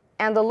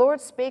 and the Lord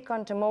spake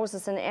unto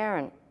Moses and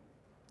Aaron,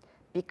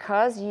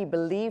 because ye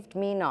believed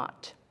me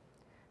not,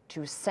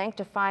 to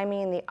sanctify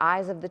me in the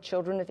eyes of the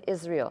children of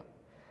Israel,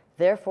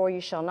 therefore ye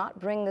shall not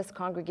bring this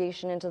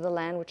congregation into the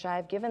land which I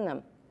have given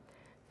them.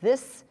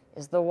 This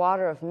is the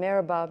water of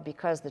Meribah,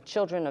 because the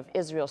children of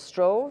Israel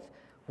strove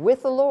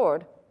with the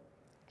Lord,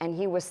 and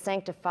he was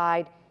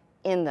sanctified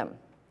in them.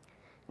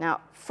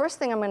 Now, first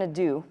thing I'm going to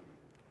do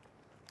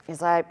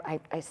is I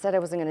said I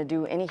wasn't going to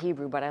do any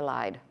Hebrew, but I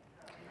lied.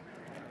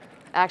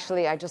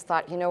 Actually, I just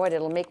thought, you know what,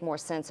 it'll make more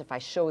sense if I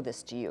show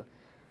this to you.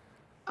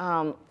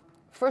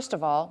 First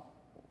of all,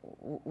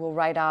 we'll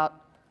write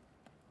out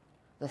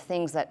the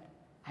things that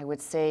I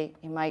would say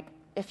you might,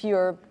 if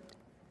you're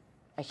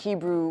a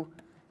Hebrew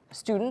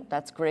student,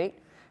 that's great.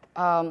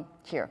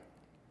 Here,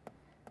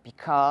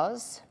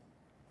 because,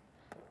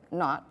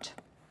 not,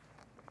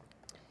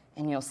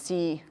 and you'll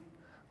see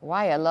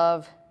why I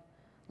love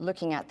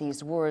looking at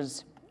these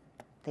words.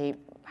 They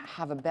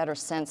have a better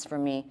sense for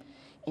me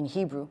in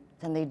Hebrew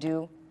than they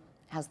do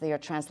as they are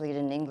translated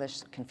in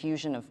English,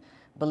 confusion of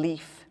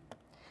belief.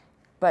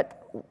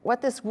 But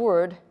what this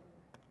word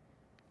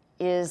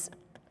is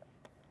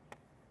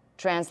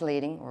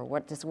translating, or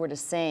what this word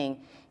is saying,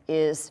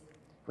 is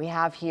we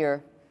have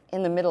here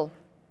in the middle,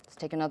 let's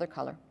take another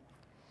color.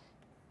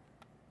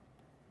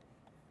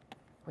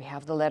 We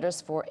have the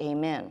letters for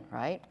amen,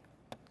 right?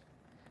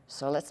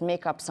 So let's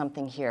make up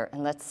something here,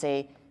 and let's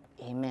say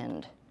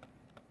amend.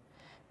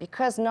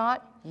 Because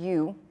not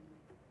you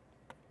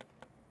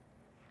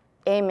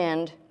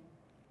amend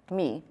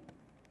me,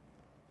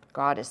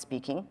 God is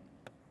speaking,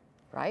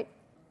 right?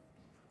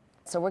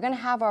 So we're going to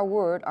have our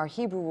word, our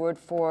Hebrew word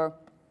for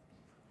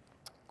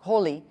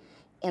holy,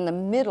 in the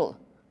middle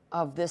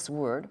of this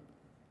word.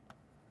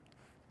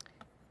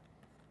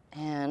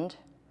 And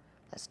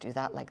let's do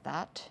that like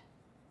that.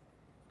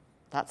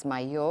 That's my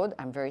yod.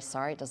 I'm very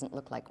sorry. It doesn't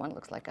look like one. It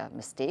looks like a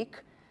mistake,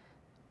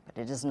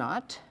 but it is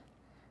not.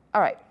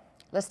 All right,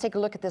 let's take a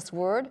look at this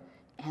word,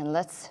 and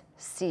let's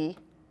see.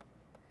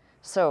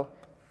 So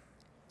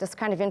that's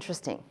kind of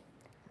interesting.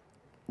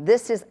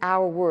 This is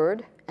our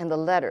word, and the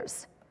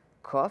letters,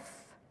 Kof,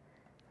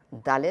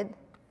 Daled,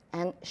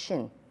 and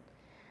Shin,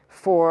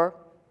 for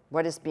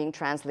what is being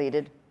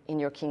translated in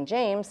your King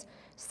James,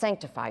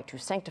 sanctify, to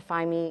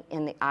sanctify me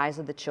in the eyes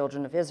of the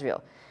children of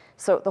Israel.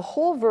 So the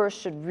whole verse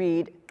should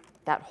read,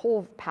 that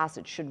whole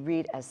passage should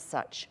read as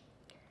such.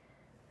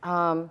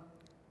 The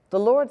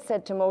Lord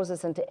said to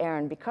Moses and to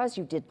Aaron, because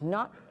you did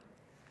not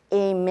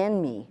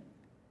amen me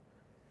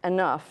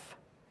enough,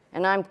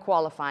 and I'm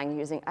qualifying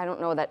using, I don't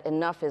know that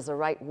enough is the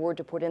right word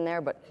to put in there,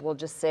 but we'll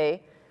just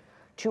say,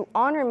 to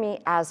honor me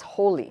as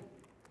holy.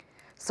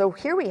 So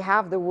here we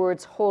have the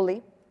words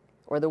holy,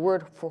 or the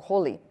word for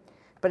holy,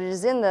 but it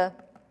is in the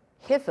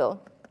hifil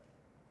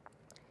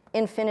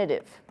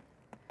infinitive,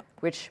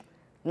 which,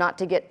 not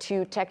to get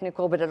too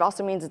technical, but it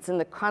also means it's in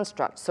the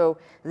construct. So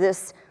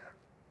this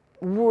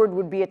word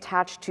would be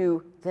attached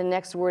to the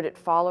next word it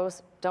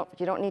follows.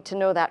 You don't need to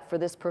know that for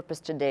this purpose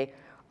today.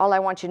 All I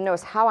want you to know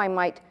is how I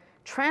might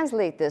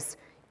translate this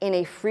in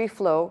a free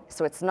flow,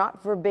 so it's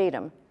not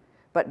verbatim,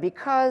 but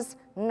because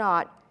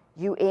not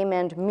you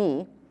amend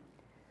me,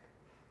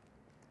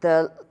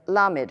 the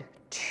lamed,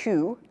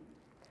 to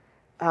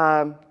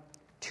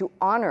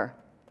honor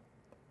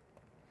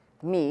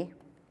me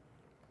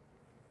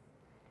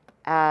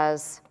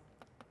as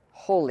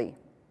holy.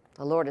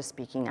 The Lord is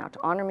speaking now. To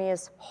honor me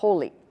as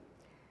holy.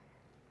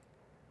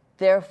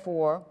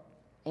 Therefore,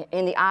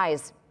 in the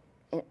eyes,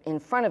 in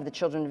front of the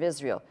children of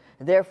Israel,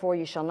 therefore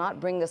you shall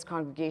not bring this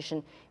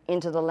congregation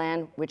into the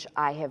land which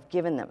I have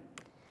given them.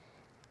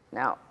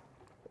 Now,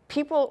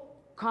 people,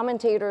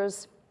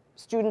 commentators,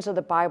 students of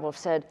the Bible have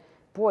said,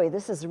 boy,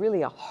 this is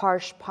really a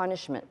harsh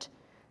punishment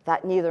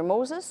that neither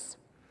Moses,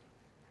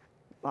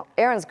 well,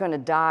 Aaron's going to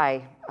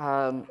die,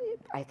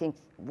 I think,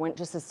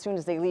 just as soon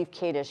as they leave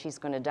Kadesh, he's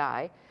going to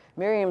die.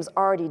 Miriam's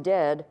already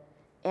dead,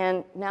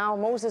 and now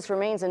Moses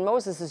remains, and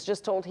Moses is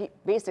just told,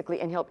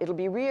 basically, and it'll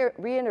be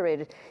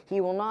reiterated,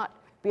 he will not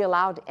be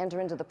allowed to enter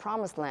into the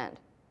promised land.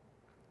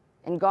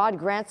 And God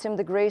grants him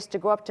the grace to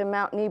go up to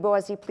Mount Nebo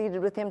as he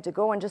pleaded with him to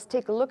go and just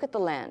take a look at the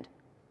land.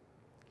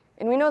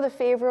 And we know the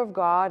favor of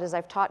God, as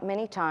I've taught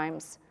many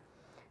times,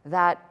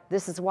 that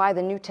this is why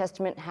the New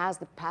Testament has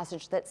the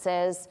passage that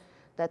says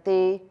that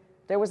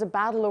there was a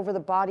battle over the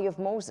body of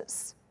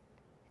Moses.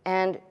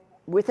 And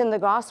within the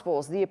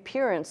Gospels, the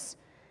appearance,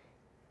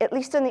 at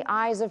least in the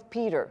eyes of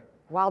Peter,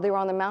 while they were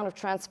on the Mount of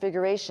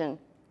Transfiguration,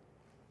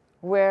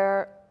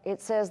 where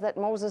it says that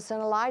Moses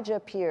and Elijah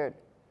appeared,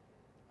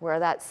 where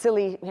that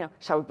silly,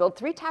 shall we build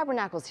 3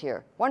 tabernacles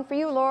here? One for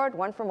you, Lord,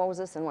 one for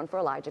Moses, and one for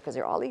Elijah, because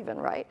you're all even,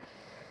 right?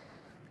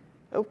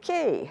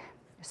 Okay,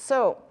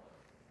 so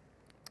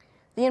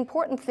the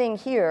important thing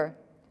here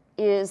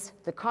is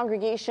the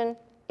congregation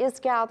is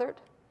gathered.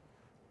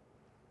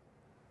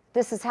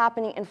 This is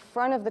happening in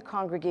front of the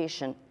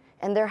congregation,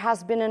 and there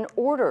has been an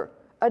order,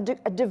 a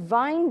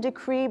divine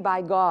decree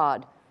by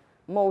God.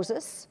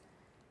 Moses,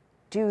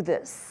 do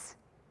this.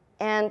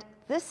 And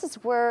this is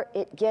where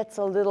it gets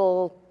a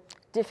little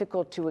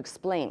difficult to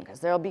explain, because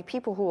there will be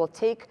people who will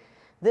take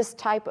this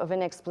type of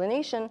an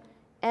explanation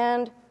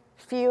and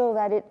feel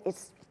that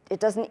it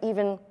doesn't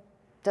even,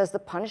 does the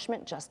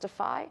punishment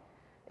justify?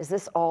 Is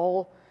this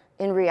all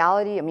in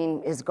reality? I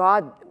mean, is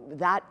God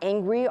that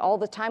angry all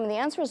the time? And the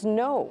answer is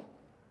no.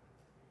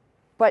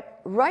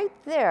 But right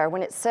there,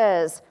 when it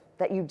says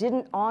that you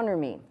didn't honor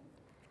me,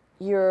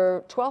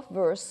 your 12th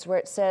verse, where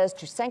it says,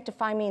 to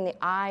sanctify me in the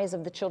eyes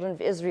of the children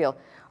of Israel.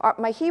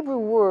 My Hebrew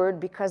word,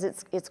 because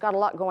it's got a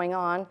lot going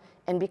on,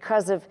 and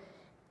because of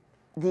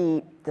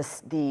the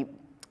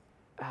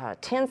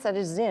tense that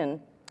is in,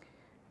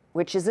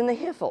 which is in the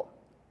hifil,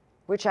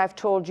 which I've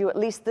told you at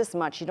least this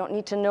much. You don't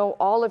need to know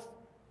all of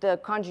the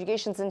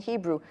conjugations in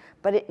Hebrew,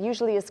 but it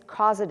usually is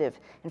causative.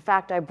 In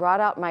fact, I brought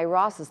out my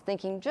Rosses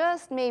thinking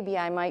just maybe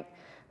I might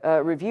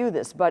review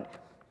this, but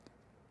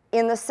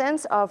in the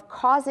sense of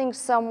causing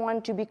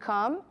someone to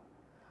become,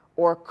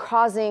 or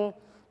causing,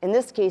 in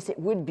this case it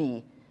would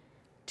be,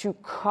 to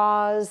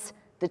cause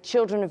the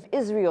children of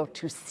Israel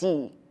to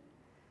see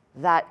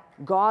that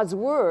God's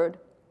word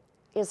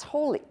is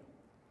holy.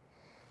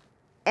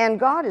 And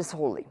God is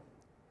holy.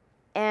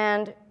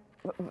 And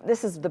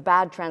this is the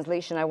bad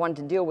translation I wanted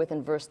to deal with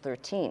in verse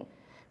 13.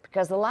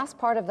 Because the last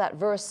part of that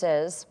verse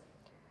says,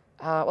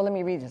 well, let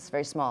me read this,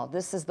 very small.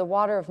 This is the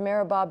water of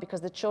Meribah,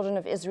 because the children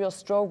of Israel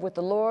strove with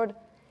the Lord,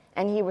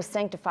 and he was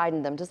sanctified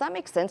in them. Does that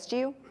make sense to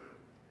you?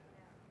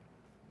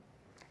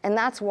 And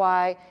that's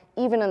why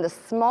even in the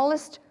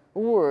smallest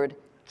word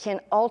can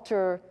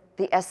alter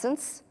the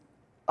essence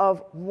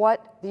of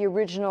what the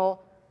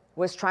original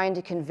was trying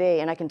to convey.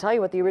 And I can tell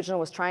you what the original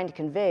was trying to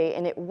convey,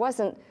 and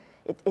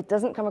it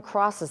doesn't come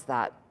across as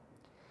that.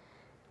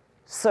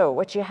 So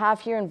what you have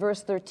here in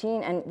verse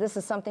 13, and this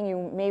is something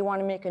you may want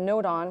to make a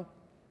note on,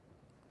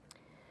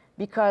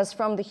 because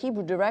from the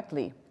Hebrew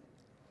directly,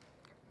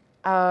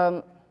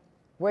 where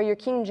your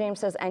King James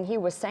says, and he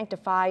was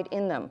sanctified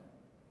in them,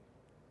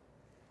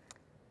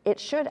 it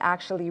should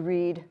actually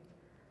read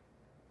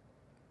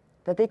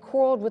that they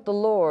quarreled with the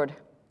Lord,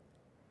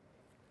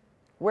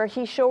 where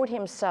he showed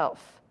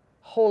himself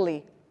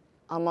holy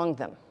among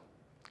them.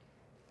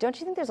 Don't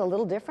you think there's a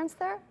little difference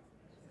there?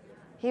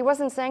 He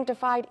wasn't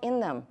sanctified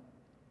in them.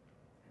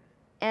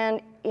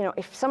 And, you know,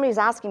 if somebody's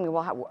asking me,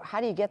 well,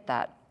 how do you get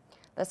that?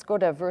 Let's go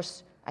to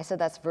verse, I said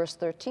that's verse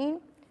 13,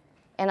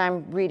 and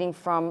I'm reading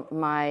from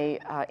my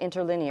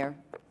interlinear,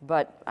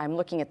 but I'm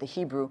looking at the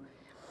Hebrew.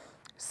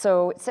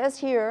 So it says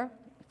here,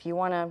 if you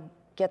want to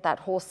get that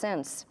whole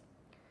sense,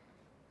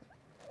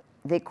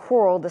 they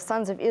quarreled, the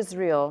sons of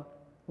Israel,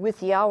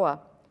 with Yahweh,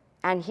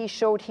 and he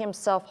showed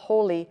himself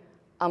holy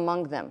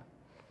among them.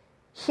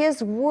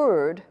 His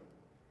word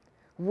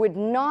would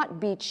not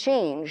be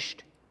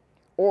changed,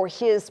 or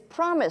his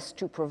promise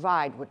to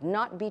provide would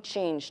not be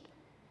changed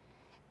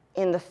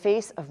in the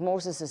face of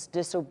Moses'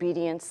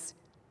 disobedience,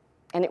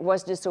 and it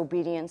was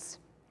disobedience.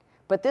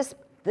 But this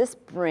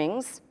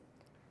brings,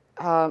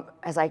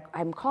 as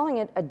I'm calling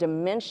it, a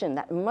dimension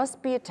that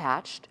must be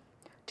attached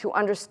to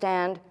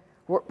understand.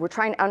 We're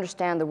trying to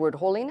understand the word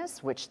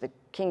holiness, which the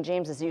King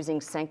James is using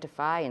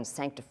sanctify and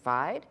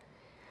sanctified,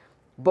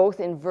 both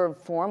in verb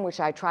form, which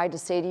I tried to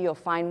say to you, you'll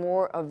find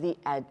more of the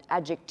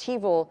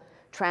adjectival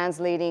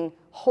translating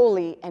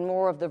holy and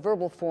more of the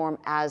verbal form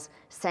as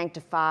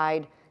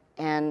sanctified,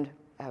 and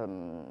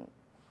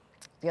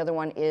the other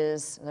one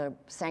is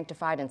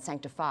sanctified and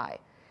sanctify.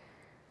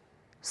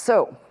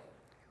 So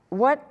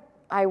what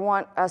I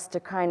want us to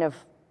kind of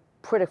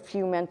put a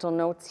few mental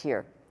notes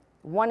here.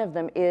 One of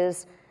them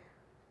is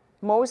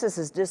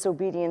Moses'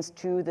 disobedience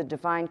to the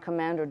divine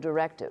command or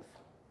directive.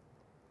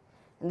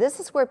 And this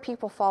is where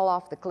people fall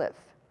off the cliff,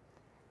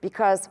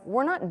 because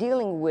we're not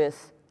dealing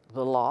with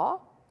the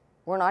law.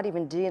 We're not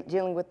even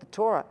dealing with the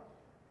Torah.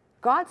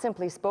 God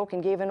simply spoke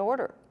and gave an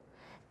order.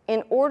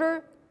 In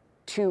order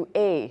to,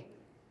 A,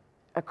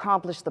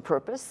 accomplish the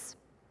purpose,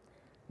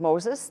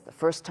 Moses, the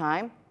first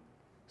time,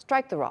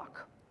 strike the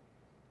rock.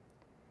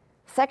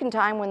 Second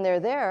time, when they're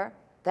there,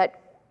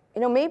 that,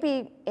 you know,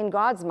 maybe in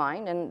God's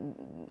mind, and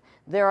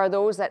there are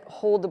those that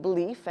hold the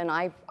belief, and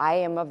I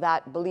am of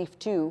that belief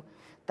too,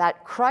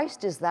 that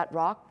Christ is that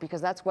rock, because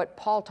that's what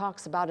Paul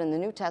talks about in the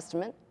New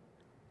Testament.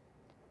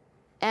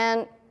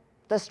 And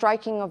the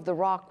striking of the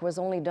rock was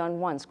only done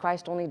once.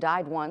 Christ only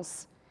died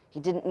once. He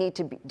didn't need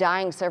to be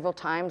dying several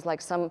times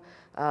like some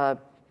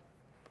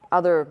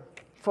other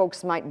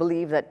folks might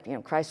believe, that, you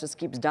know, Christ just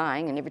keeps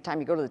dying, and every time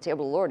you go to the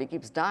table of the Lord, he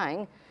keeps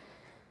dying.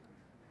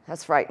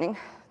 That's frightening.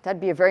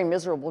 That'd be a very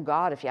miserable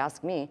God, if you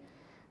ask me.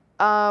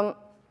 But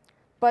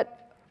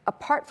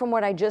apart from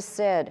what I just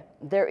said,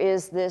 there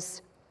is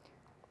this,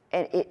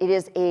 it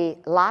is a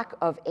lack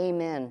of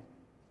amen.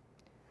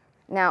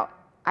 Now,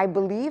 I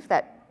believe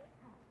that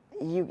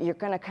you're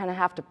going to kind of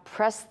have to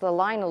press the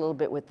line a little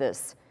bit with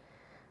this.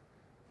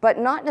 But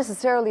not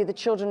necessarily the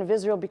children of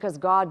Israel, because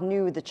God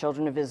knew the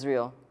children of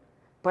Israel.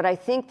 But I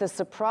think the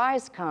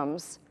surprise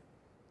comes,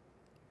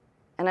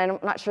 and I'm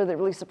not sure that it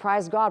really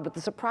surprised God, but the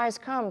surprise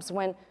comes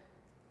when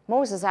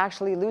Moses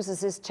actually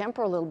loses his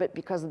temper a little bit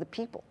because of the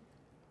people.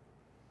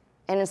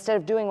 And instead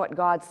of doing what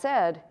God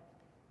said,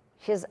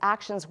 his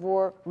actions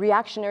were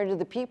reactionary to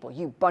the people.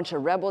 You bunch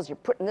of rebels, you're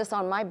putting this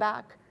on my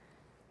back.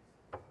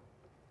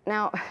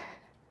 Now,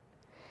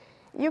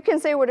 you can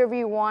say whatever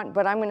you want,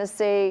 but I'm going to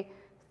say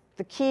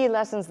the key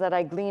lessons that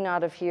I glean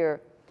out of here: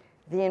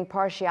 the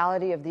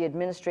impartiality of the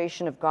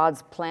administration of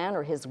God's plan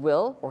or his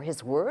will or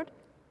his word,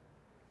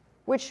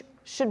 which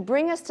should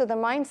bring us to the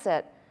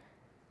mindset,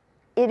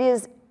 it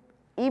is,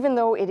 even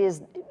though it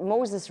is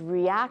Moses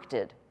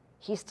reacted,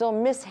 he still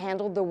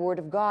mishandled the word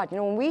of God. You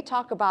know, when we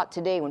talk about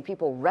today, when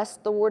people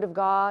wrest the word of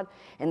God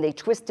and they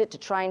twist it to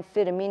try and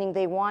fit a meaning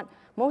they want,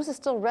 Moses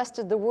still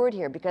wrested the word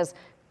here, because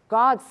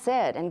God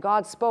said and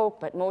God spoke,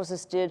 but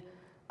Moses did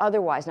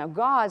otherwise. Now,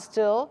 God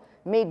still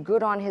made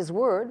good on his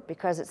word,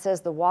 because it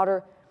says the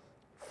water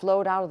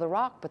flowed out of the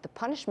rock, but the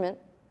punishment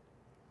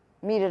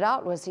meted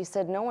out was, he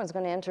said, no one's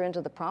going to enter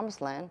into the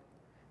promised land.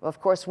 Well,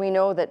 of course, we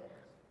know that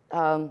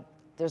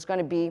there's going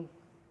to be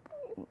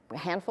a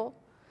handful.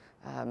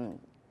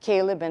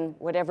 Caleb and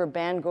whatever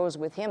band goes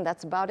with him,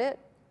 that's about it.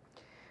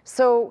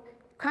 So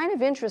kind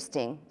of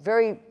interesting,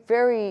 very,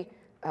 very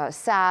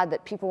sad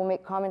that people will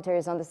make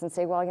commentaries on this and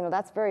say, well, you know,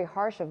 that's very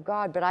harsh of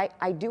God. But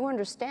I do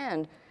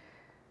understand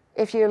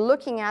if you're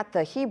looking at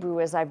the Hebrew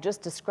as I've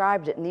just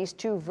described it in these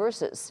two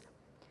verses,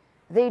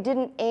 they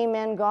didn't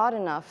amen God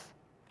enough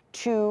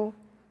to,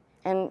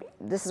 and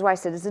this is why I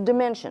said it's a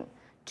dimension,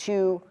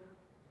 to,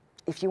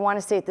 if you want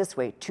to say it this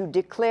way, to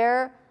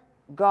declare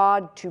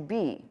God to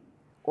be,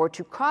 or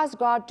to cause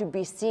God to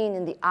be seen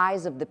in the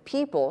eyes of the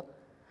people,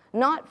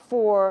 not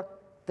for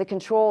the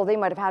control they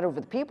might have had over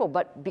the people,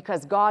 but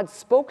because God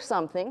spoke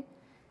something,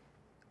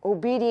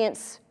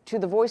 obedience to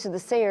the voice of the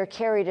sayer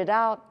carried it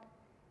out,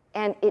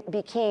 and it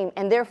became,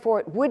 and therefore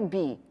it would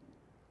be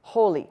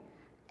holy.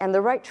 And the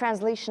right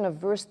translation of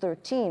verse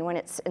 13, when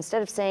it's,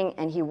 instead of saying,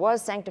 and he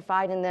was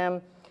sanctified in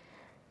them,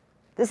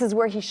 this is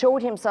where he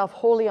showed himself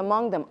holy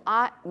among them.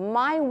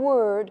 My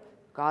word,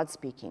 God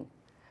speaking,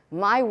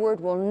 my word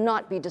will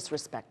not be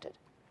disrespected,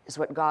 is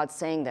what God's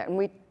saying there. And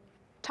we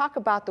talk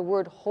about the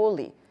word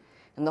holy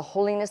and the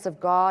holiness of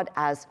God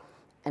as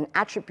an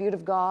attribute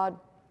of God,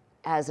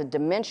 as a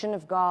dimension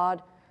of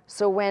God.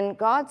 So when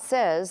God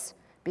says,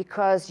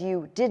 because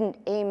you didn't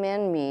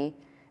amen me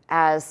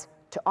as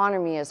to honor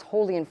me as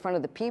holy in front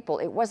of the people,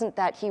 it wasn't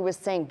that he was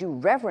saying do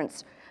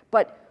reverence,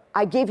 but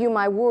I gave you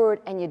my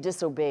word and you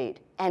disobeyed.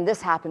 And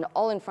this happened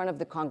all in front of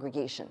the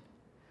congregation.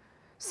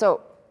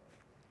 So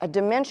a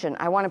dimension,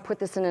 I want to put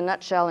this in a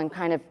nutshell and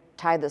kind of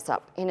tie this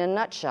up. In a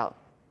nutshell,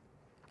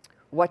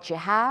 what you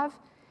have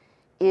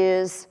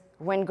is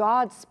when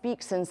God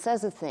speaks and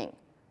says a thing,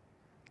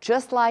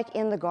 just like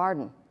in the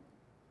garden,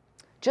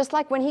 just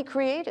like when he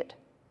created.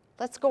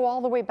 Let's go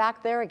all the way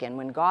back there again,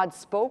 when God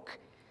spoke,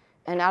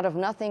 and out of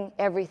nothing,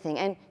 everything.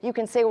 And you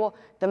can say, well,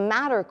 the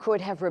matter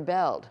could have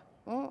rebelled.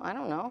 Well, I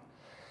don't know.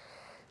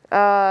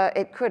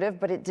 It could have,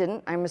 but it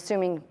didn't. I'm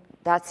assuming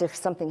that's if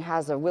something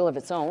has a will of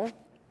its own.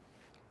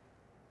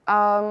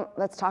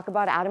 Let's talk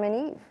about Adam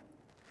and Eve.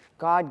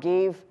 God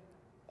gave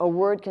a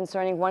word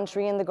concerning one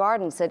tree in the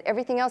garden, said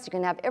everything else, you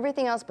can have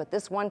everything else, but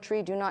this one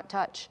tree do not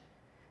touch.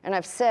 And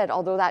I've said,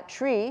 although that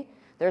tree,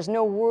 there's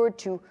no word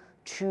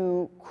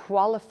to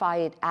qualify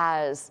it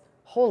as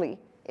holy,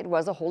 it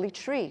was a holy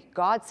tree.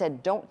 God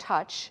said, don't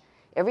touch.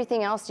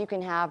 Everything else you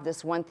can have,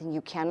 this one thing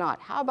you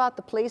cannot. How about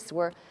the place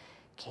where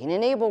Cain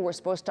and Abel were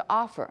supposed to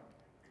offer?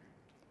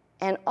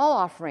 And all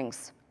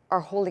offerings are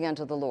holy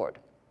unto the Lord.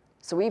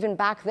 So even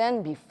back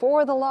then,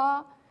 before the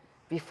law,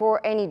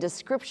 before any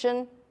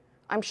description,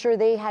 I'm sure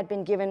they had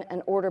been given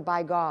an order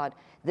by God.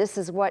 This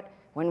is what,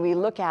 when we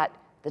look at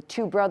the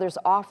two brothers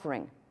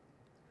offering,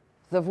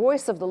 the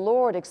voice of the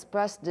Lord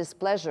expressed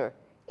displeasure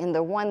in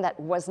the one that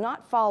was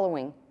not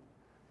following.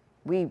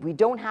 We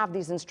don't have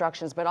these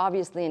instructions, but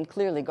obviously and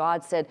clearly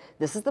God said,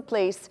 this is the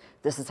place,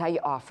 this is how you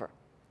offer.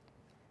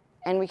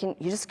 And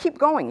you just keep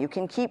going. You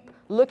can keep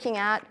looking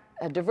at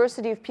a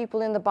diversity of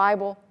people in the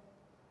Bible,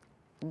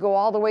 go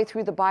all the way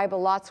through the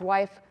Bible. Lot's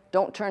wife,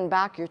 don't turn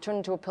back, you're turned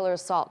into a pillar of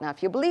salt. Now,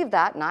 if you believe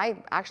that, and I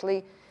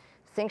actually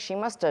think she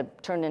must have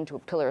turned into a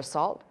pillar of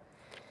salt,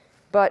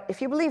 but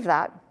if you believe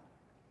that,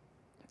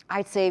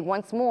 I'd say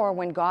once more,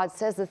 when God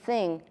says a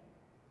thing,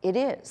 it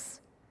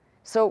is.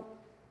 So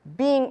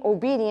being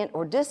obedient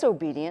or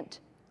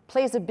disobedient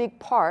plays a big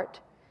part,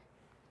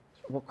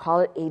 we'll call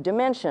it a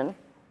dimension,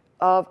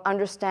 of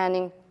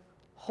understanding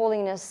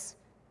holiness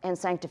and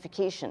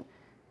sanctification.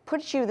 Put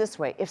it to you this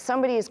way, if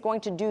somebody is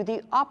going to do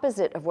the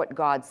opposite of what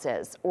God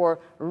says, or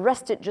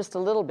wrest it just a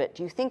little bit,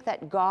 do you think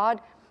that God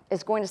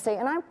is going to say,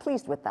 and I'm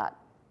pleased with that?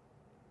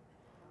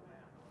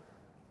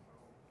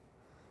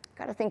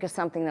 Got to think of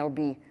something that'll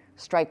be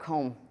strike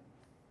home.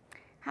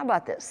 How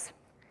about this?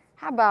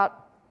 How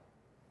about,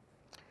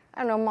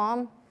 I don't know,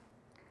 Mom,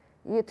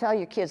 you tell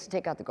your kids to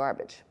take out the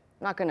garbage.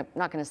 Not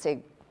gonna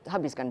say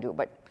hubby's gonna do it,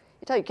 but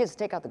you tell your kids to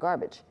take out the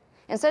garbage.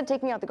 Instead of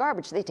taking out the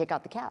garbage, they take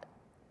out the cat.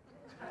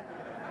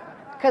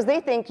 Because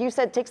they think you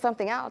said take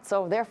something out,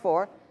 so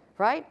therefore,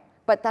 right?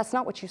 But that's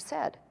not what you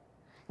said.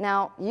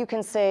 Now, you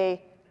can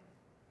say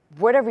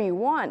whatever you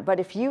want, but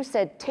if you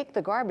said take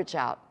the garbage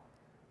out,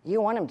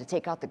 you want them to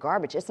take out the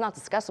garbage. It's not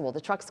discussable.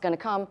 The truck's gonna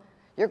come,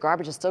 your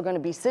garbage is still gonna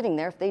be sitting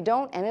there if they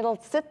don't, and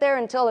it'll sit there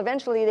until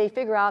eventually they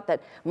figure out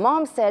that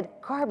Mom said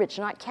garbage,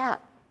 not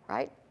cat,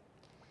 right?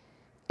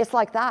 It's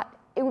like that.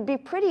 It would be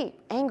pretty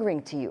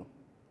angering to you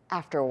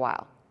after a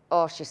while.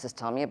 Oh, she says,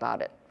 tell me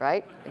about it,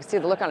 right? You see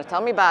the look on it,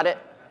 tell me about it.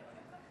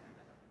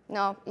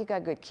 No, you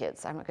got good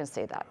kids, I'm not gonna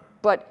say that.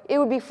 But it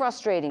would be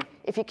frustrating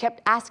if you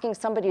kept asking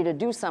somebody to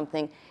do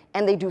something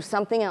and they do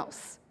something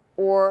else,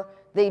 or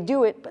they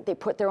do it, but they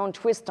put their own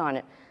twist on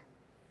it.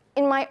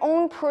 In my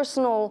own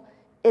personal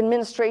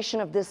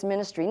administration of this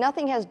ministry,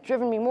 nothing has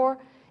driven me more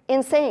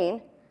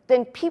insane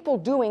than people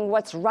doing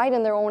what's right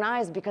in their own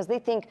eyes because they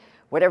think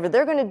whatever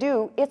they're gonna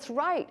do, it's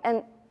right.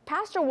 And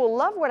Pastor will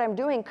love what I'm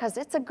doing because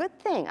it's a good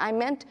thing. I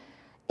meant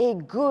a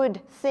good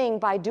thing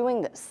by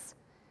doing this.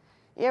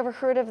 You ever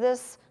heard of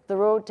this? The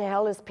road to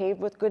hell is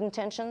paved with good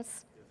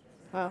intentions?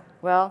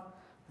 Well,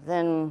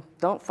 then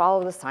don't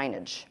follow the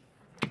signage.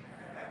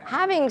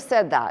 Having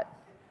said that,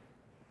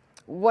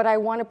 what I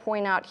want to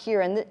point out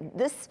here, and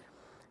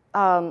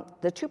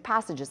the two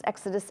passages,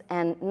 Exodus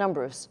and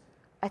Numbers,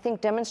 I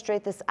think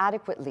demonstrate this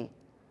adequately.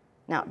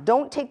 Now,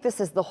 don't take this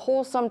as the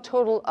whole sum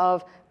total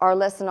of our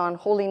lesson on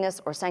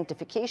holiness or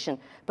sanctification,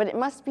 but it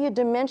must be a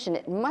dimension.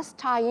 It must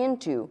tie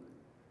into,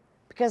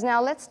 because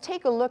now let's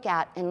take a look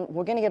at, and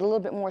we're going to get a little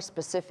bit more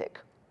specific.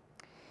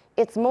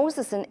 It's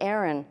Moses and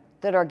Aaron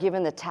that are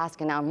given the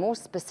task, and now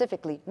most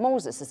specifically,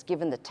 Moses is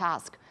given the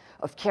task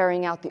of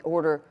carrying out the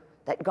order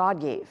that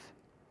God gave.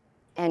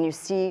 And you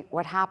see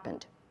what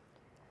happened.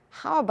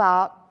 How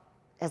about,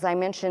 as I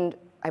mentioned,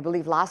 I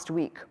believe last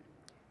week,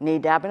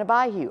 Nadab and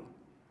Abihu,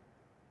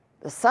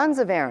 the sons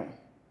of Aaron,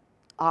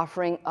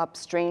 offering up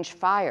strange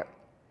fire.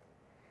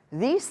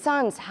 These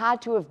sons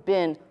had to have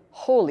been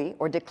holy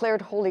or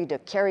declared holy to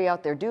carry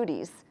out their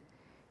duties,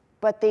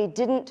 but they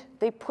didn't,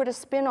 they put a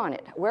spin on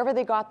it, wherever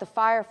they got the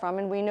fire from,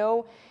 and we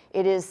know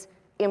it is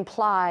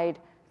implied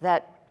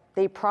that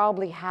they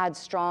probably had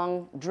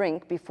strong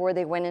drink before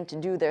they went in to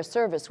do their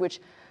service, which,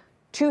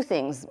 two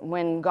things,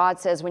 when God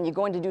says when you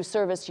go in to do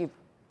service, you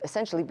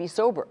essentially be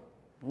sober.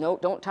 No,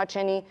 don't touch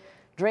any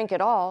drink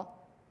at all.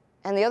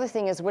 And the other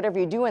thing is, whatever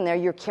you do in there,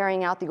 you're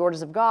carrying out the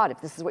orders of God.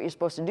 If this is what you're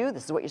supposed to do,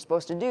 this is what you're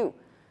supposed to do.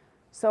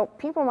 So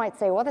people might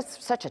say, well,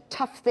 that's such a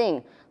tough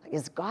thing.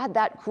 Is God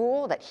that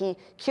cruel that he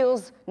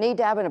kills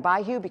Nadab and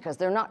Abihu because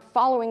they're not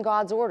following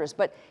God's orders?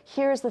 But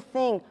here's the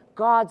thing,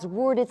 God's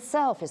word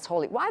itself is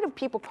holy. Why do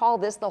people call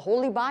this the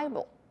Holy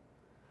Bible?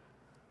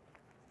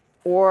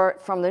 Or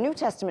from the New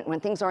Testament, when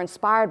things are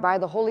inspired by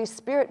the Holy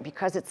Spirit,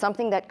 because it's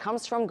something that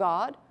comes from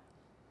God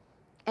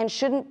and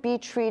shouldn't be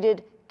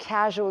treated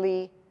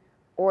casually,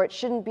 or it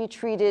shouldn't be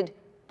treated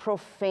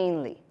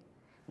profanely.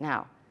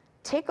 Now,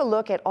 take a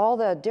look at all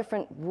the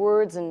different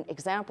words and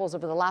examples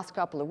over the last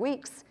couple of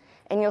weeks,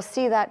 and you'll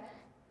see that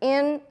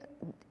in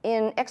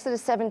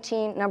Exodus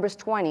 17, Numbers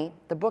 20,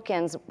 the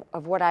bookends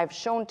of what I've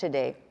shown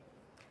today,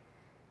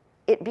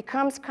 it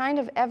becomes kind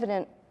of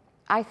evident,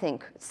 I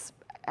think,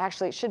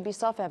 actually it should be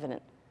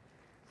self-evident,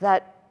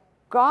 that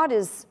God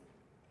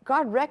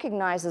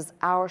recognizes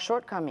our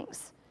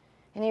shortcomings,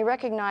 and he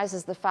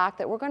recognizes the fact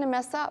that we're going to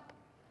mess up.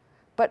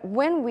 But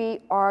when we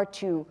are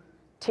to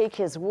take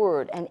his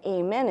word and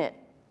amen it,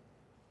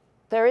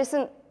 there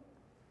isn't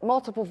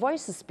multiple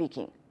voices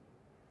speaking.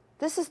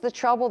 This is the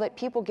trouble that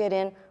people get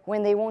in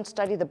when they won't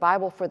study the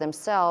Bible for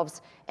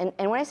themselves. And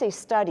when I say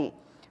study,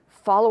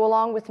 follow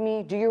along with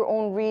me, do your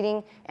own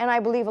reading. And I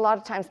believe a lot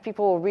of times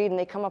people will read and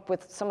they come up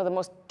with some of the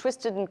most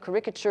twisted and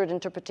caricatured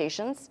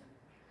interpretations.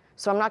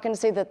 So I'm not going to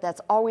say that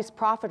that's always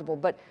profitable,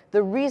 but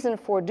the reason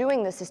for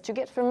doing this is to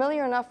get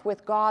familiar enough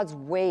with God's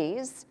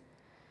ways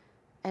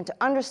and to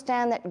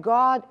understand that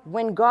God,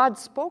 when God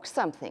spoke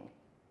something,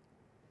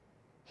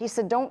 he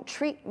said, don't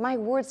treat my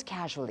words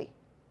casually.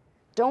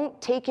 Don't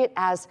take it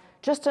as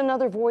just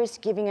another voice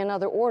giving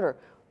another order.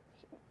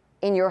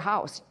 In your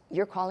house,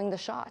 you're calling the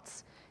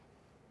shots.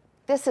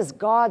 This is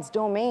God's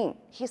domain.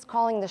 He's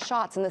calling the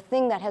shots. And the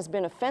thing that has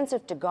been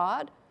offensive to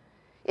God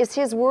is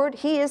his word.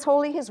 He is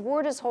holy. His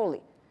word is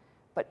holy.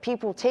 But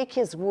people take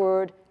his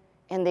word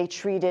and they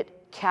treat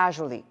it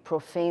casually,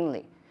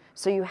 profanely.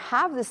 So you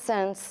have the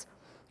sense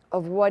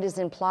of what is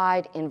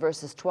implied in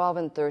verses 12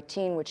 and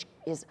 13, which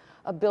is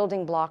a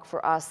building block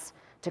for us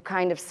to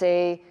kind of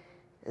say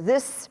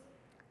this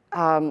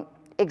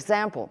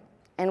example,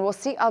 and we'll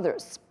see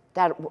others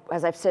that,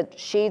 as I've said,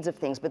 shades of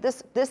things, but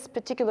this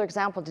particular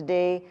example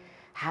today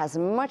has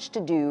much to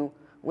do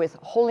with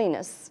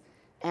holiness,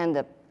 and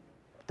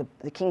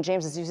the King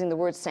James is using the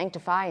word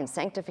sanctify and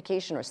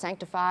sanctification, or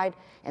sanctified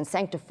and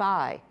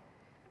sanctify,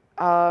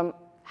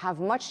 have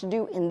much to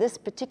do in this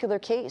particular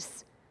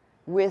case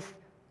with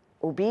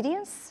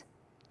obedience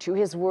to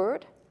his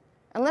word.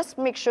 And let's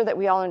make sure that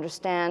we all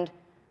understand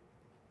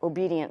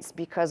obedience,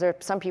 because there are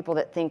some people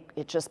that think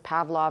it's just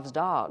Pavlov's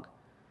dog.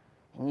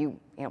 And you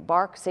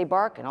bark, say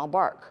bark, and I'll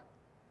bark.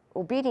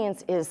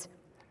 Obedience is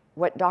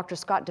what Dr.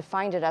 Scott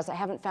defined it as. I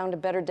haven't found a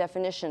better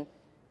definition.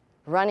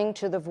 Running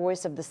to the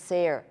voice of the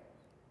sayer.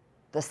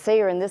 The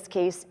sayer in this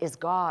case is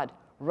God,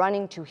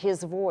 running to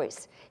his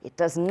voice. It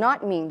does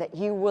not mean that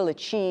you will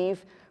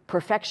achieve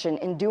perfection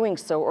in doing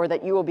so, or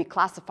that you will be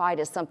classified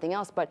as something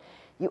else, but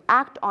you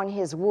act on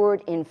his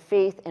word in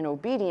faith and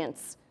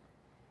obedience,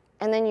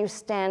 and then you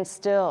stand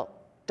still.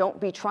 Don't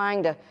be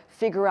trying to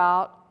figure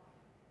out,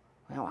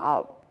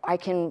 I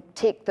can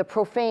take the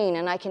profane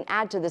and I can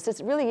add to this.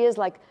 It really is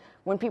like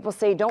when people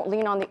say, don't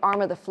lean on the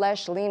arm of the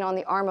flesh, lean on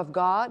the arm of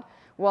God.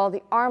 Well,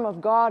 the arm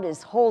of God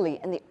is holy,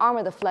 and the arm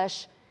of the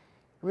flesh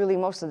really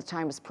most of the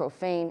time is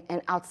profane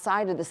and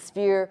outside of the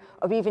sphere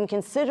of even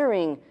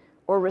considering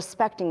or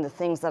respecting the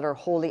things that are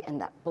holy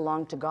and that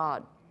belong to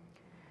God.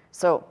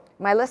 So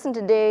my lesson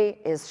today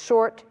is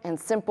short and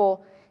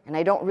simple, and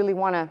I don't really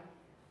want to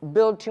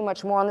build too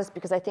much more on this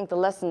because I think the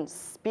lesson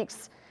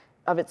speaks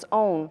of its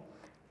own.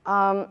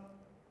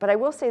 But I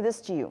will say this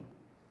to you.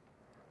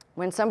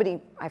 When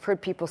I've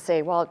heard people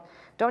say, well,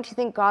 don't you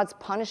think God's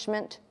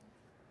punishment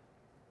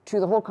to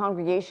the whole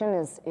congregation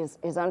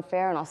is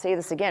unfair? And I'll say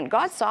this again.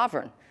 God's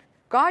sovereign.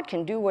 God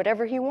can do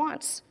whatever he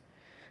wants.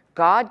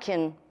 God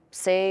can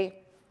say,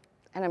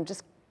 and I'm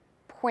just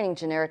pointing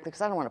generically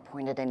because I don't want to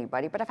point at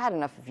anybody, but I've had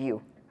enough of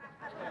you.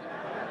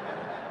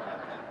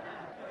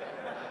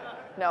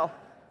 No.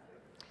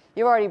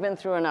 You've already been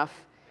through enough.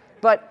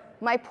 But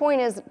my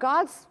point is,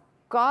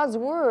 God's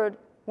word,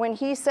 when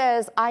he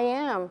says, I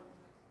am,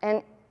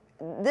 and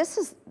this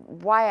is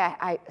why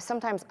I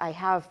sometimes I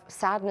have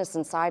sadness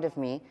inside of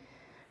me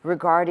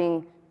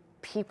regarding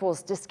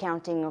people's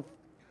discounting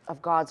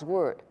of God's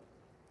word.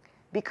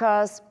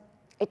 Because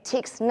it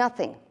takes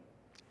nothing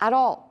at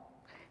all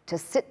to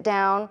sit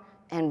down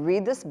and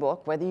read this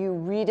book, whether you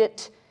read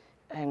it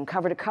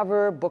cover to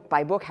cover, book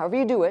by book, however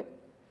you do it,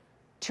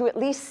 to at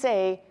least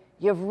say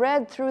you've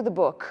read through the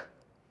book.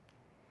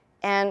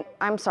 And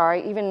I'm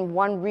sorry, even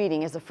one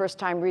reading as a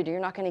first-time reader,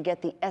 you're not going to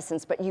get the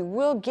essence, but you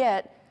will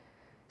get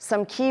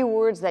some key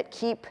words that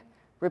keep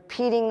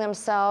repeating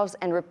themselves,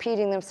 and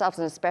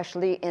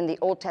especially in the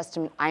Old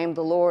Testament, I am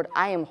the Lord,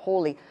 I am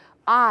holy,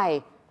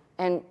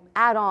 and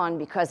add on,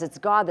 because it's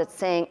God that's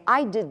saying,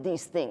 I did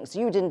these things,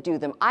 you didn't do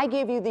them. I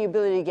gave you the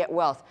ability to get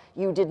wealth,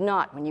 you did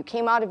not. When you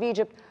came out of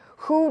Egypt,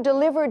 who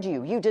delivered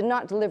you? You did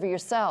not deliver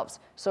yourselves.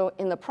 So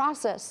in the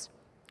process,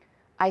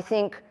 I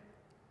think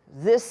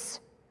this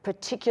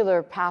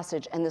particular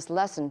passage and this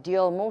lesson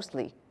deal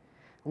mostly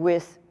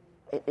with,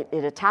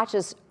 it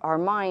attaches our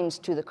minds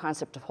to the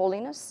concept of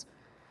holiness,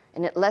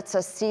 and it lets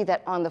us see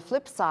that on the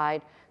flip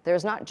side,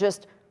 there's not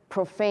just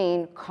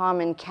profane,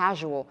 common,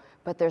 casual,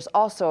 but there's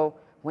also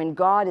when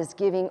God is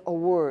giving a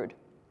word.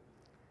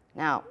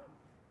 Now,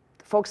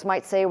 folks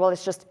might say, well,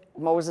 it's just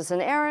Moses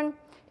and Aaron,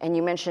 and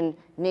you mentioned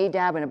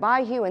Nadab and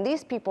Abihu, and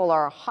these people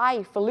are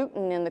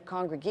highfalutin in the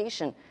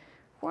congregation.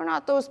 We're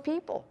not those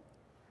people.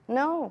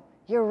 No,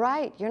 you're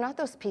right, you're not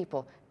those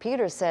people.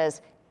 Peter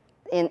says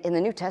in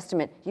the New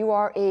Testament, you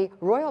are a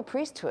royal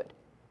priesthood,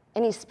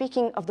 and he's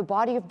speaking of the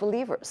body of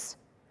believers.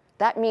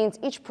 That means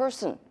each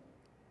person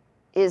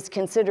is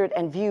considered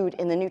and viewed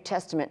in the New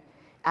Testament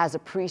as a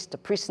priest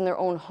in their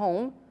own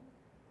home.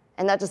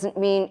 And that doesn't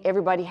mean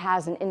everybody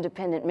has an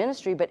independent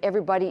ministry, but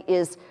everybody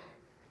is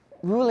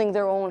ruling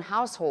their own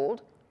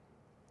household,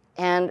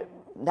 and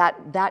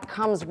that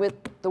comes with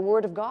the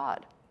Word of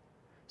God.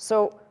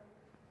 So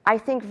I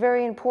think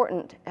very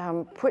important,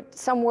 put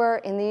somewhere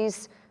in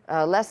these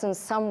lessons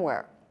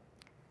somewhere,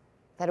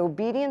 that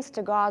obedience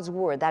to God's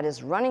word, that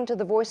is running to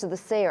the voice of the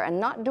sayer and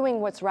not doing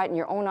what's right in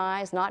your own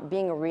eyes, not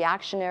being a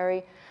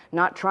reactionary,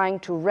 not trying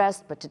to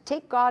wrest, but to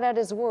take God at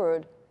his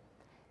word,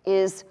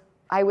 is,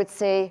 I would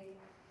say,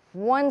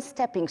 one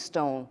stepping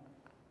stone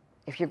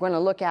if you're going to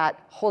look at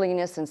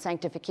holiness and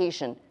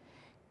sanctification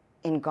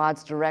in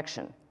God's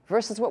direction,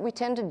 versus what we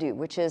tend to do,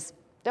 which is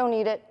don't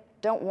need it,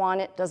 don't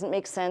want it, doesn't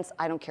make sense,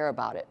 I don't care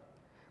about it.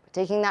 But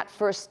taking that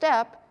first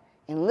step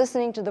in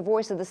listening to the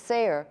voice of the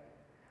sayer,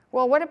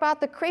 well, what about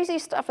the crazy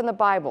stuff in the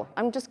Bible?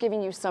 I'm just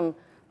giving you some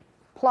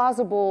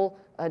plausible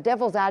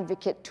devil's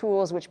advocate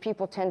tools which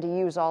people tend to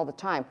use all the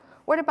time.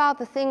 What about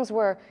the things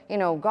where,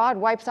 God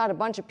wipes out a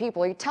bunch of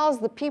people? He tells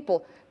the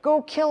people,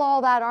 go kill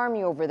all that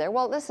army over there.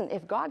 Well, listen,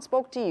 if God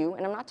spoke to you,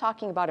 and I'm not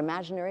talking about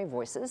imaginary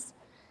voices.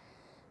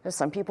 There's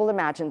some people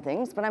imagine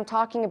things, but I'm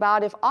talking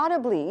about if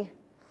audibly,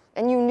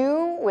 and you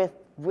knew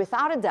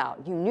without a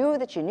doubt, you knew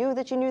that you knew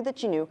that you knew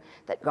that you knew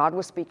that God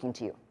was speaking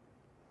to you.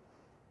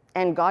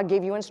 And God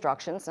gave you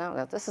instructions.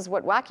 Now, this is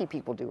what wacky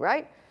people do,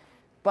 right?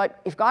 But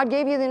if God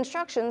gave you the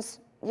instructions,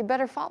 you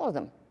better follow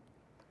them.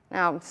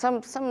 Now,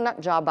 some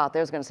nut job out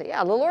there is going to say,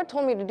 yeah, the Lord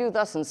told me to do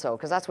thus and so,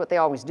 because that's what they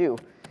always do.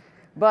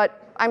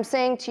 But I'm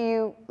saying to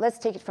you, let's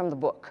take it from the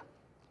book,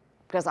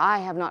 because I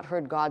have not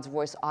heard God's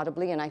voice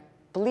audibly, and I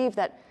believe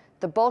that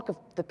the bulk of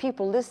the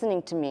people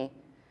listening to me,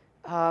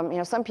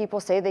 some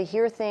people say they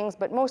hear things,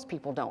 but most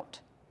people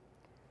don't.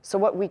 So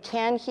what we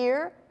can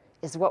hear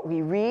is what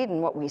we read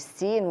and what we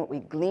see and what we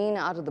glean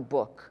out of the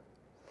book.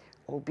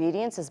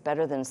 Obedience is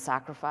better than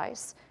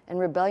sacrifice, and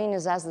rebellion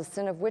is as the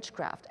sin of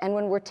witchcraft. And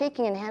when we're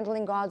taking and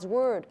handling God's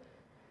word,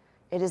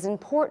 it is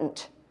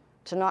important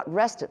to not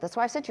wrest it. That's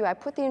why I said to you, I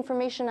put the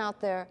information out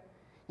there.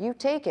 You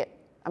take it.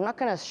 I'm not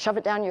going to shove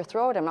it down your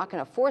throat. I'm not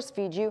going to force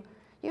feed you.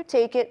 You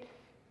take it,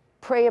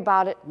 pray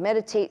about it,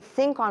 meditate,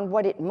 think on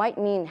what it might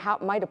mean, how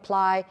it might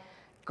apply.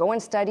 Go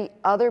and study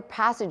other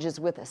passages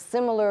with a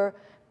similar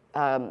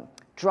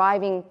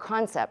driving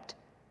concept,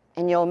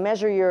 and you'll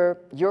measure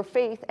your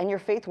faith and your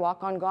faith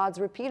walk on God's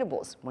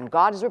repeatables. When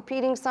God is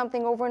repeating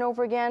something over and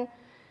over again,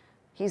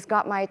 he's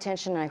got my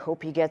attention, and I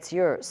hope he gets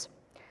yours.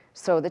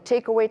 So the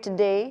takeaway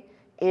today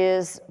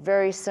is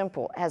very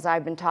simple, as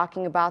I've been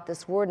talking about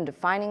this word and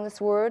defining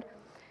this word.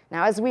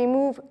 Now, as we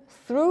move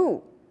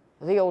through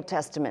the Old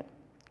Testament,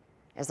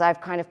 as I've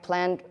kind of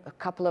planned a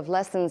couple of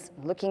lessons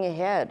looking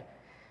ahead,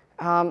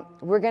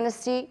 we're going to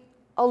see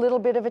a little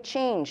bit of a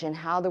change in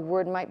how the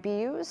word might be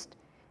used.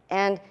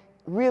 And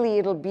really,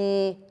 it'll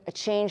be a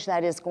change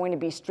that is going to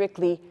be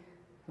strictly,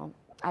 well,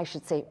 I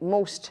should say,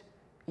 most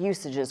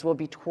usages will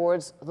be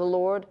towards the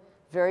Lord.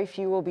 Very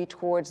few will be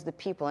towards the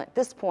people. At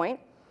this point,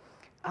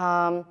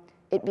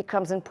 it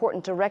becomes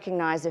important to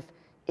recognize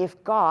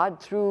if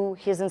God, through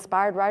his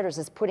inspired writers,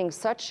 is putting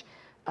such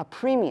a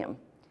premium,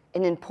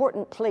 an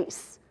important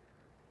place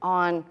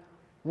on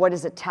what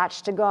is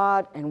attached to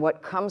God and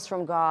what comes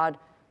from God,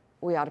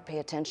 we ought to pay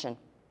attention.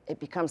 It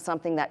becomes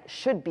something that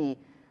should be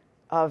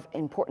of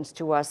importance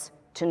to us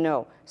to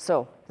know.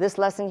 So this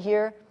lesson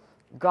here,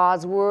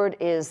 God's word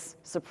is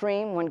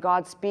supreme. When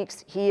God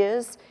speaks, he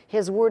is.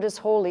 His word is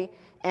holy.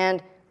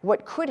 And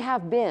what could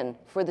have been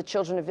for the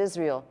children of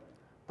Israel,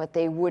 but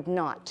they would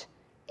not,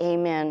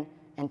 amen,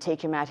 and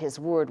take him at his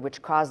word,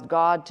 which caused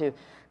God to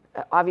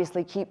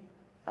obviously keep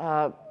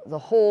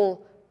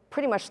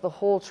pretty much the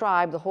whole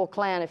tribe, the whole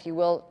clan, if you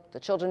will, the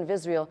children of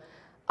Israel,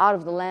 out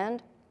of the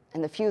land.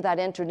 And the few that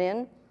entered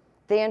in,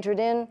 they entered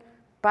in,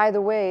 by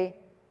the way,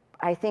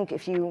 I think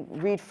if you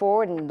read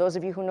forward, and those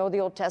of you who know the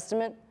Old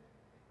Testament,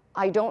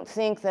 I don't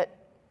think that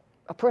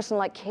a person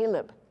like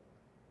Caleb,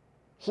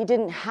 he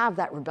didn't have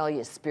that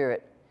rebellious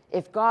spirit.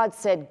 If God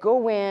said,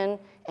 go in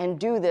and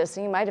do this,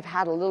 he might have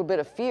had a little bit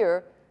of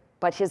fear,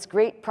 but his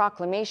great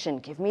proclamation,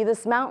 give me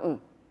this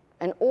mountain,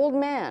 an old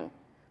man,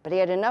 but he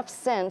had enough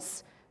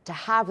sense to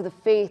have the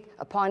faith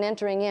upon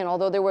entering in,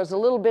 although there was a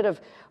little bit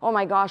of, oh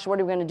my gosh, what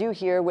are we going to do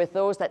here with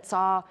those that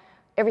saw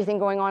everything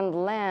going on in the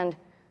land.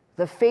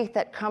 The faith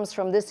that comes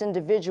from this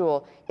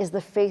individual is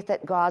the faith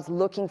that God's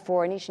looking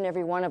for in each and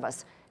every one of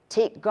us.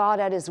 Take God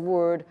at his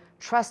word,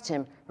 trust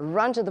him,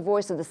 run to the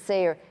voice of the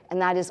sayer,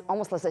 and that is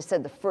almost, as I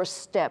said, the first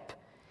step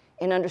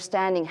in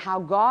understanding how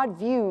God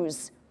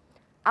views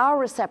our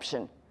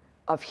reception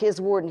of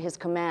his word and his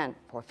command.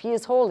 For if he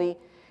is holy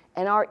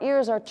and our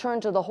ears are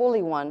turned to the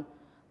Holy One,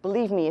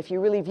 believe me, if you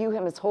really view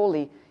him as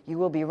holy, you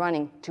will be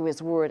running to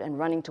his word and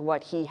running to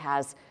what he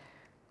has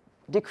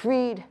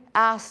decreed,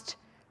 asked,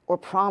 or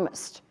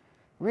promised.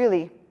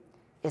 Really,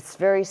 it's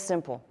very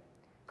simple.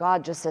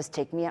 God just says,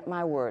 take me at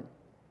my word.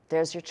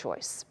 There's your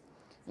choice.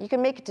 You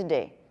can make it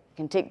today. You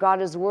can take God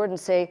at his word and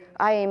say,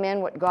 I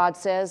amen what God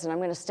says, and I'm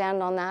going to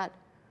stand on that.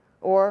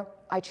 Or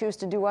I choose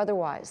to do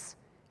otherwise.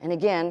 And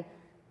again,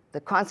 the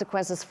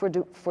consequences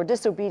for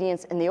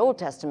disobedience in the Old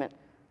Testament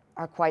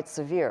are quite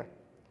severe.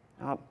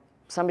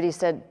 Somebody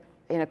said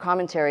in a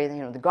commentary,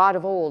 the God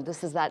of old,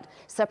 this is that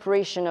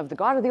separation of the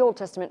God of the Old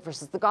Testament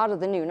versus the God of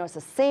the New. No, it's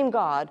the same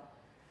God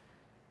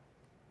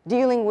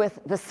dealing with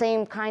the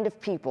same kind of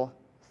people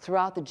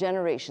throughout the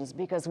generations.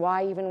 Because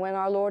why? Even when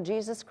our Lord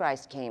Jesus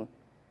Christ came,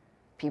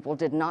 people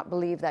did not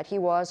believe that he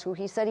was who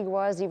he said he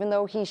was, even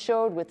though he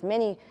showed with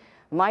many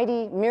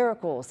mighty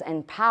miracles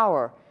and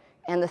power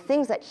and the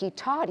things that he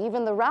taught.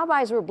 Even the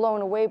rabbis were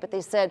blown away, but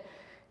they said,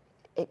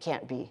 it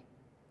can't be.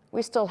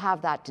 We still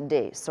have that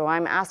today. So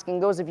I'm asking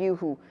those of you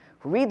who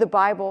read the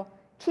Bible,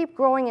 keep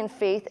growing in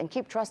faith and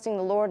keep trusting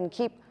the Lord and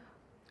keep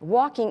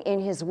walking in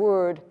his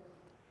word,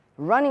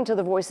 running to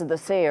the voice of the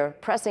sayer,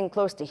 pressing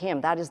close to him.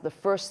 That is the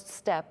first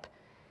step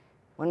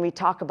when we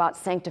talk about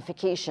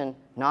sanctification.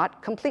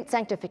 Not complete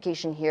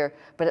sanctification here,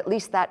 but at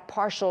least that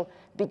partial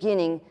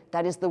beginning.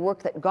 That is the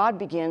work that God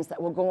begins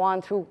that will go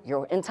on through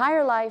your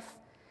entire life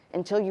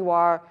until you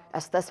are,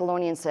 as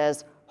Thessalonians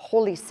says,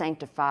 wholly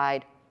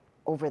sanctified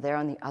over there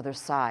on the other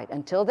side.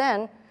 Until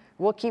then,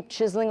 we'll keep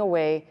chiseling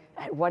away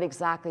at what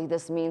exactly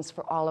this means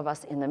for all of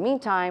us. In the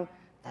meantime,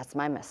 that's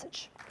my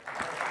message.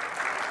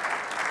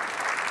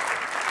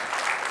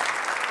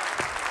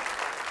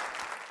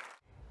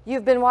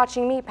 You've been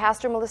watching me,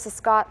 Pastor Melissa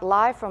Scott,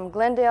 live from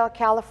Glendale,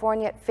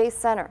 California at Faith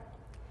Center.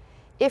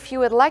 If you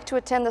would like to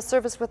attend the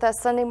service with us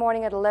Sunday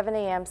morning at 11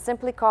 a.m.,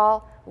 simply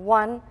call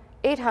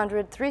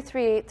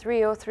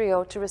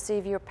 1-800-338-3030 to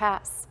receive your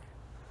pass.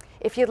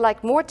 If you'd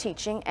like more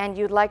teaching and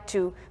you'd like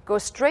to go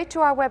straight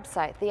to our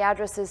website, the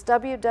address is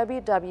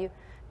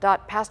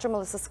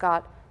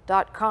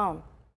www.pastormelissascott.com.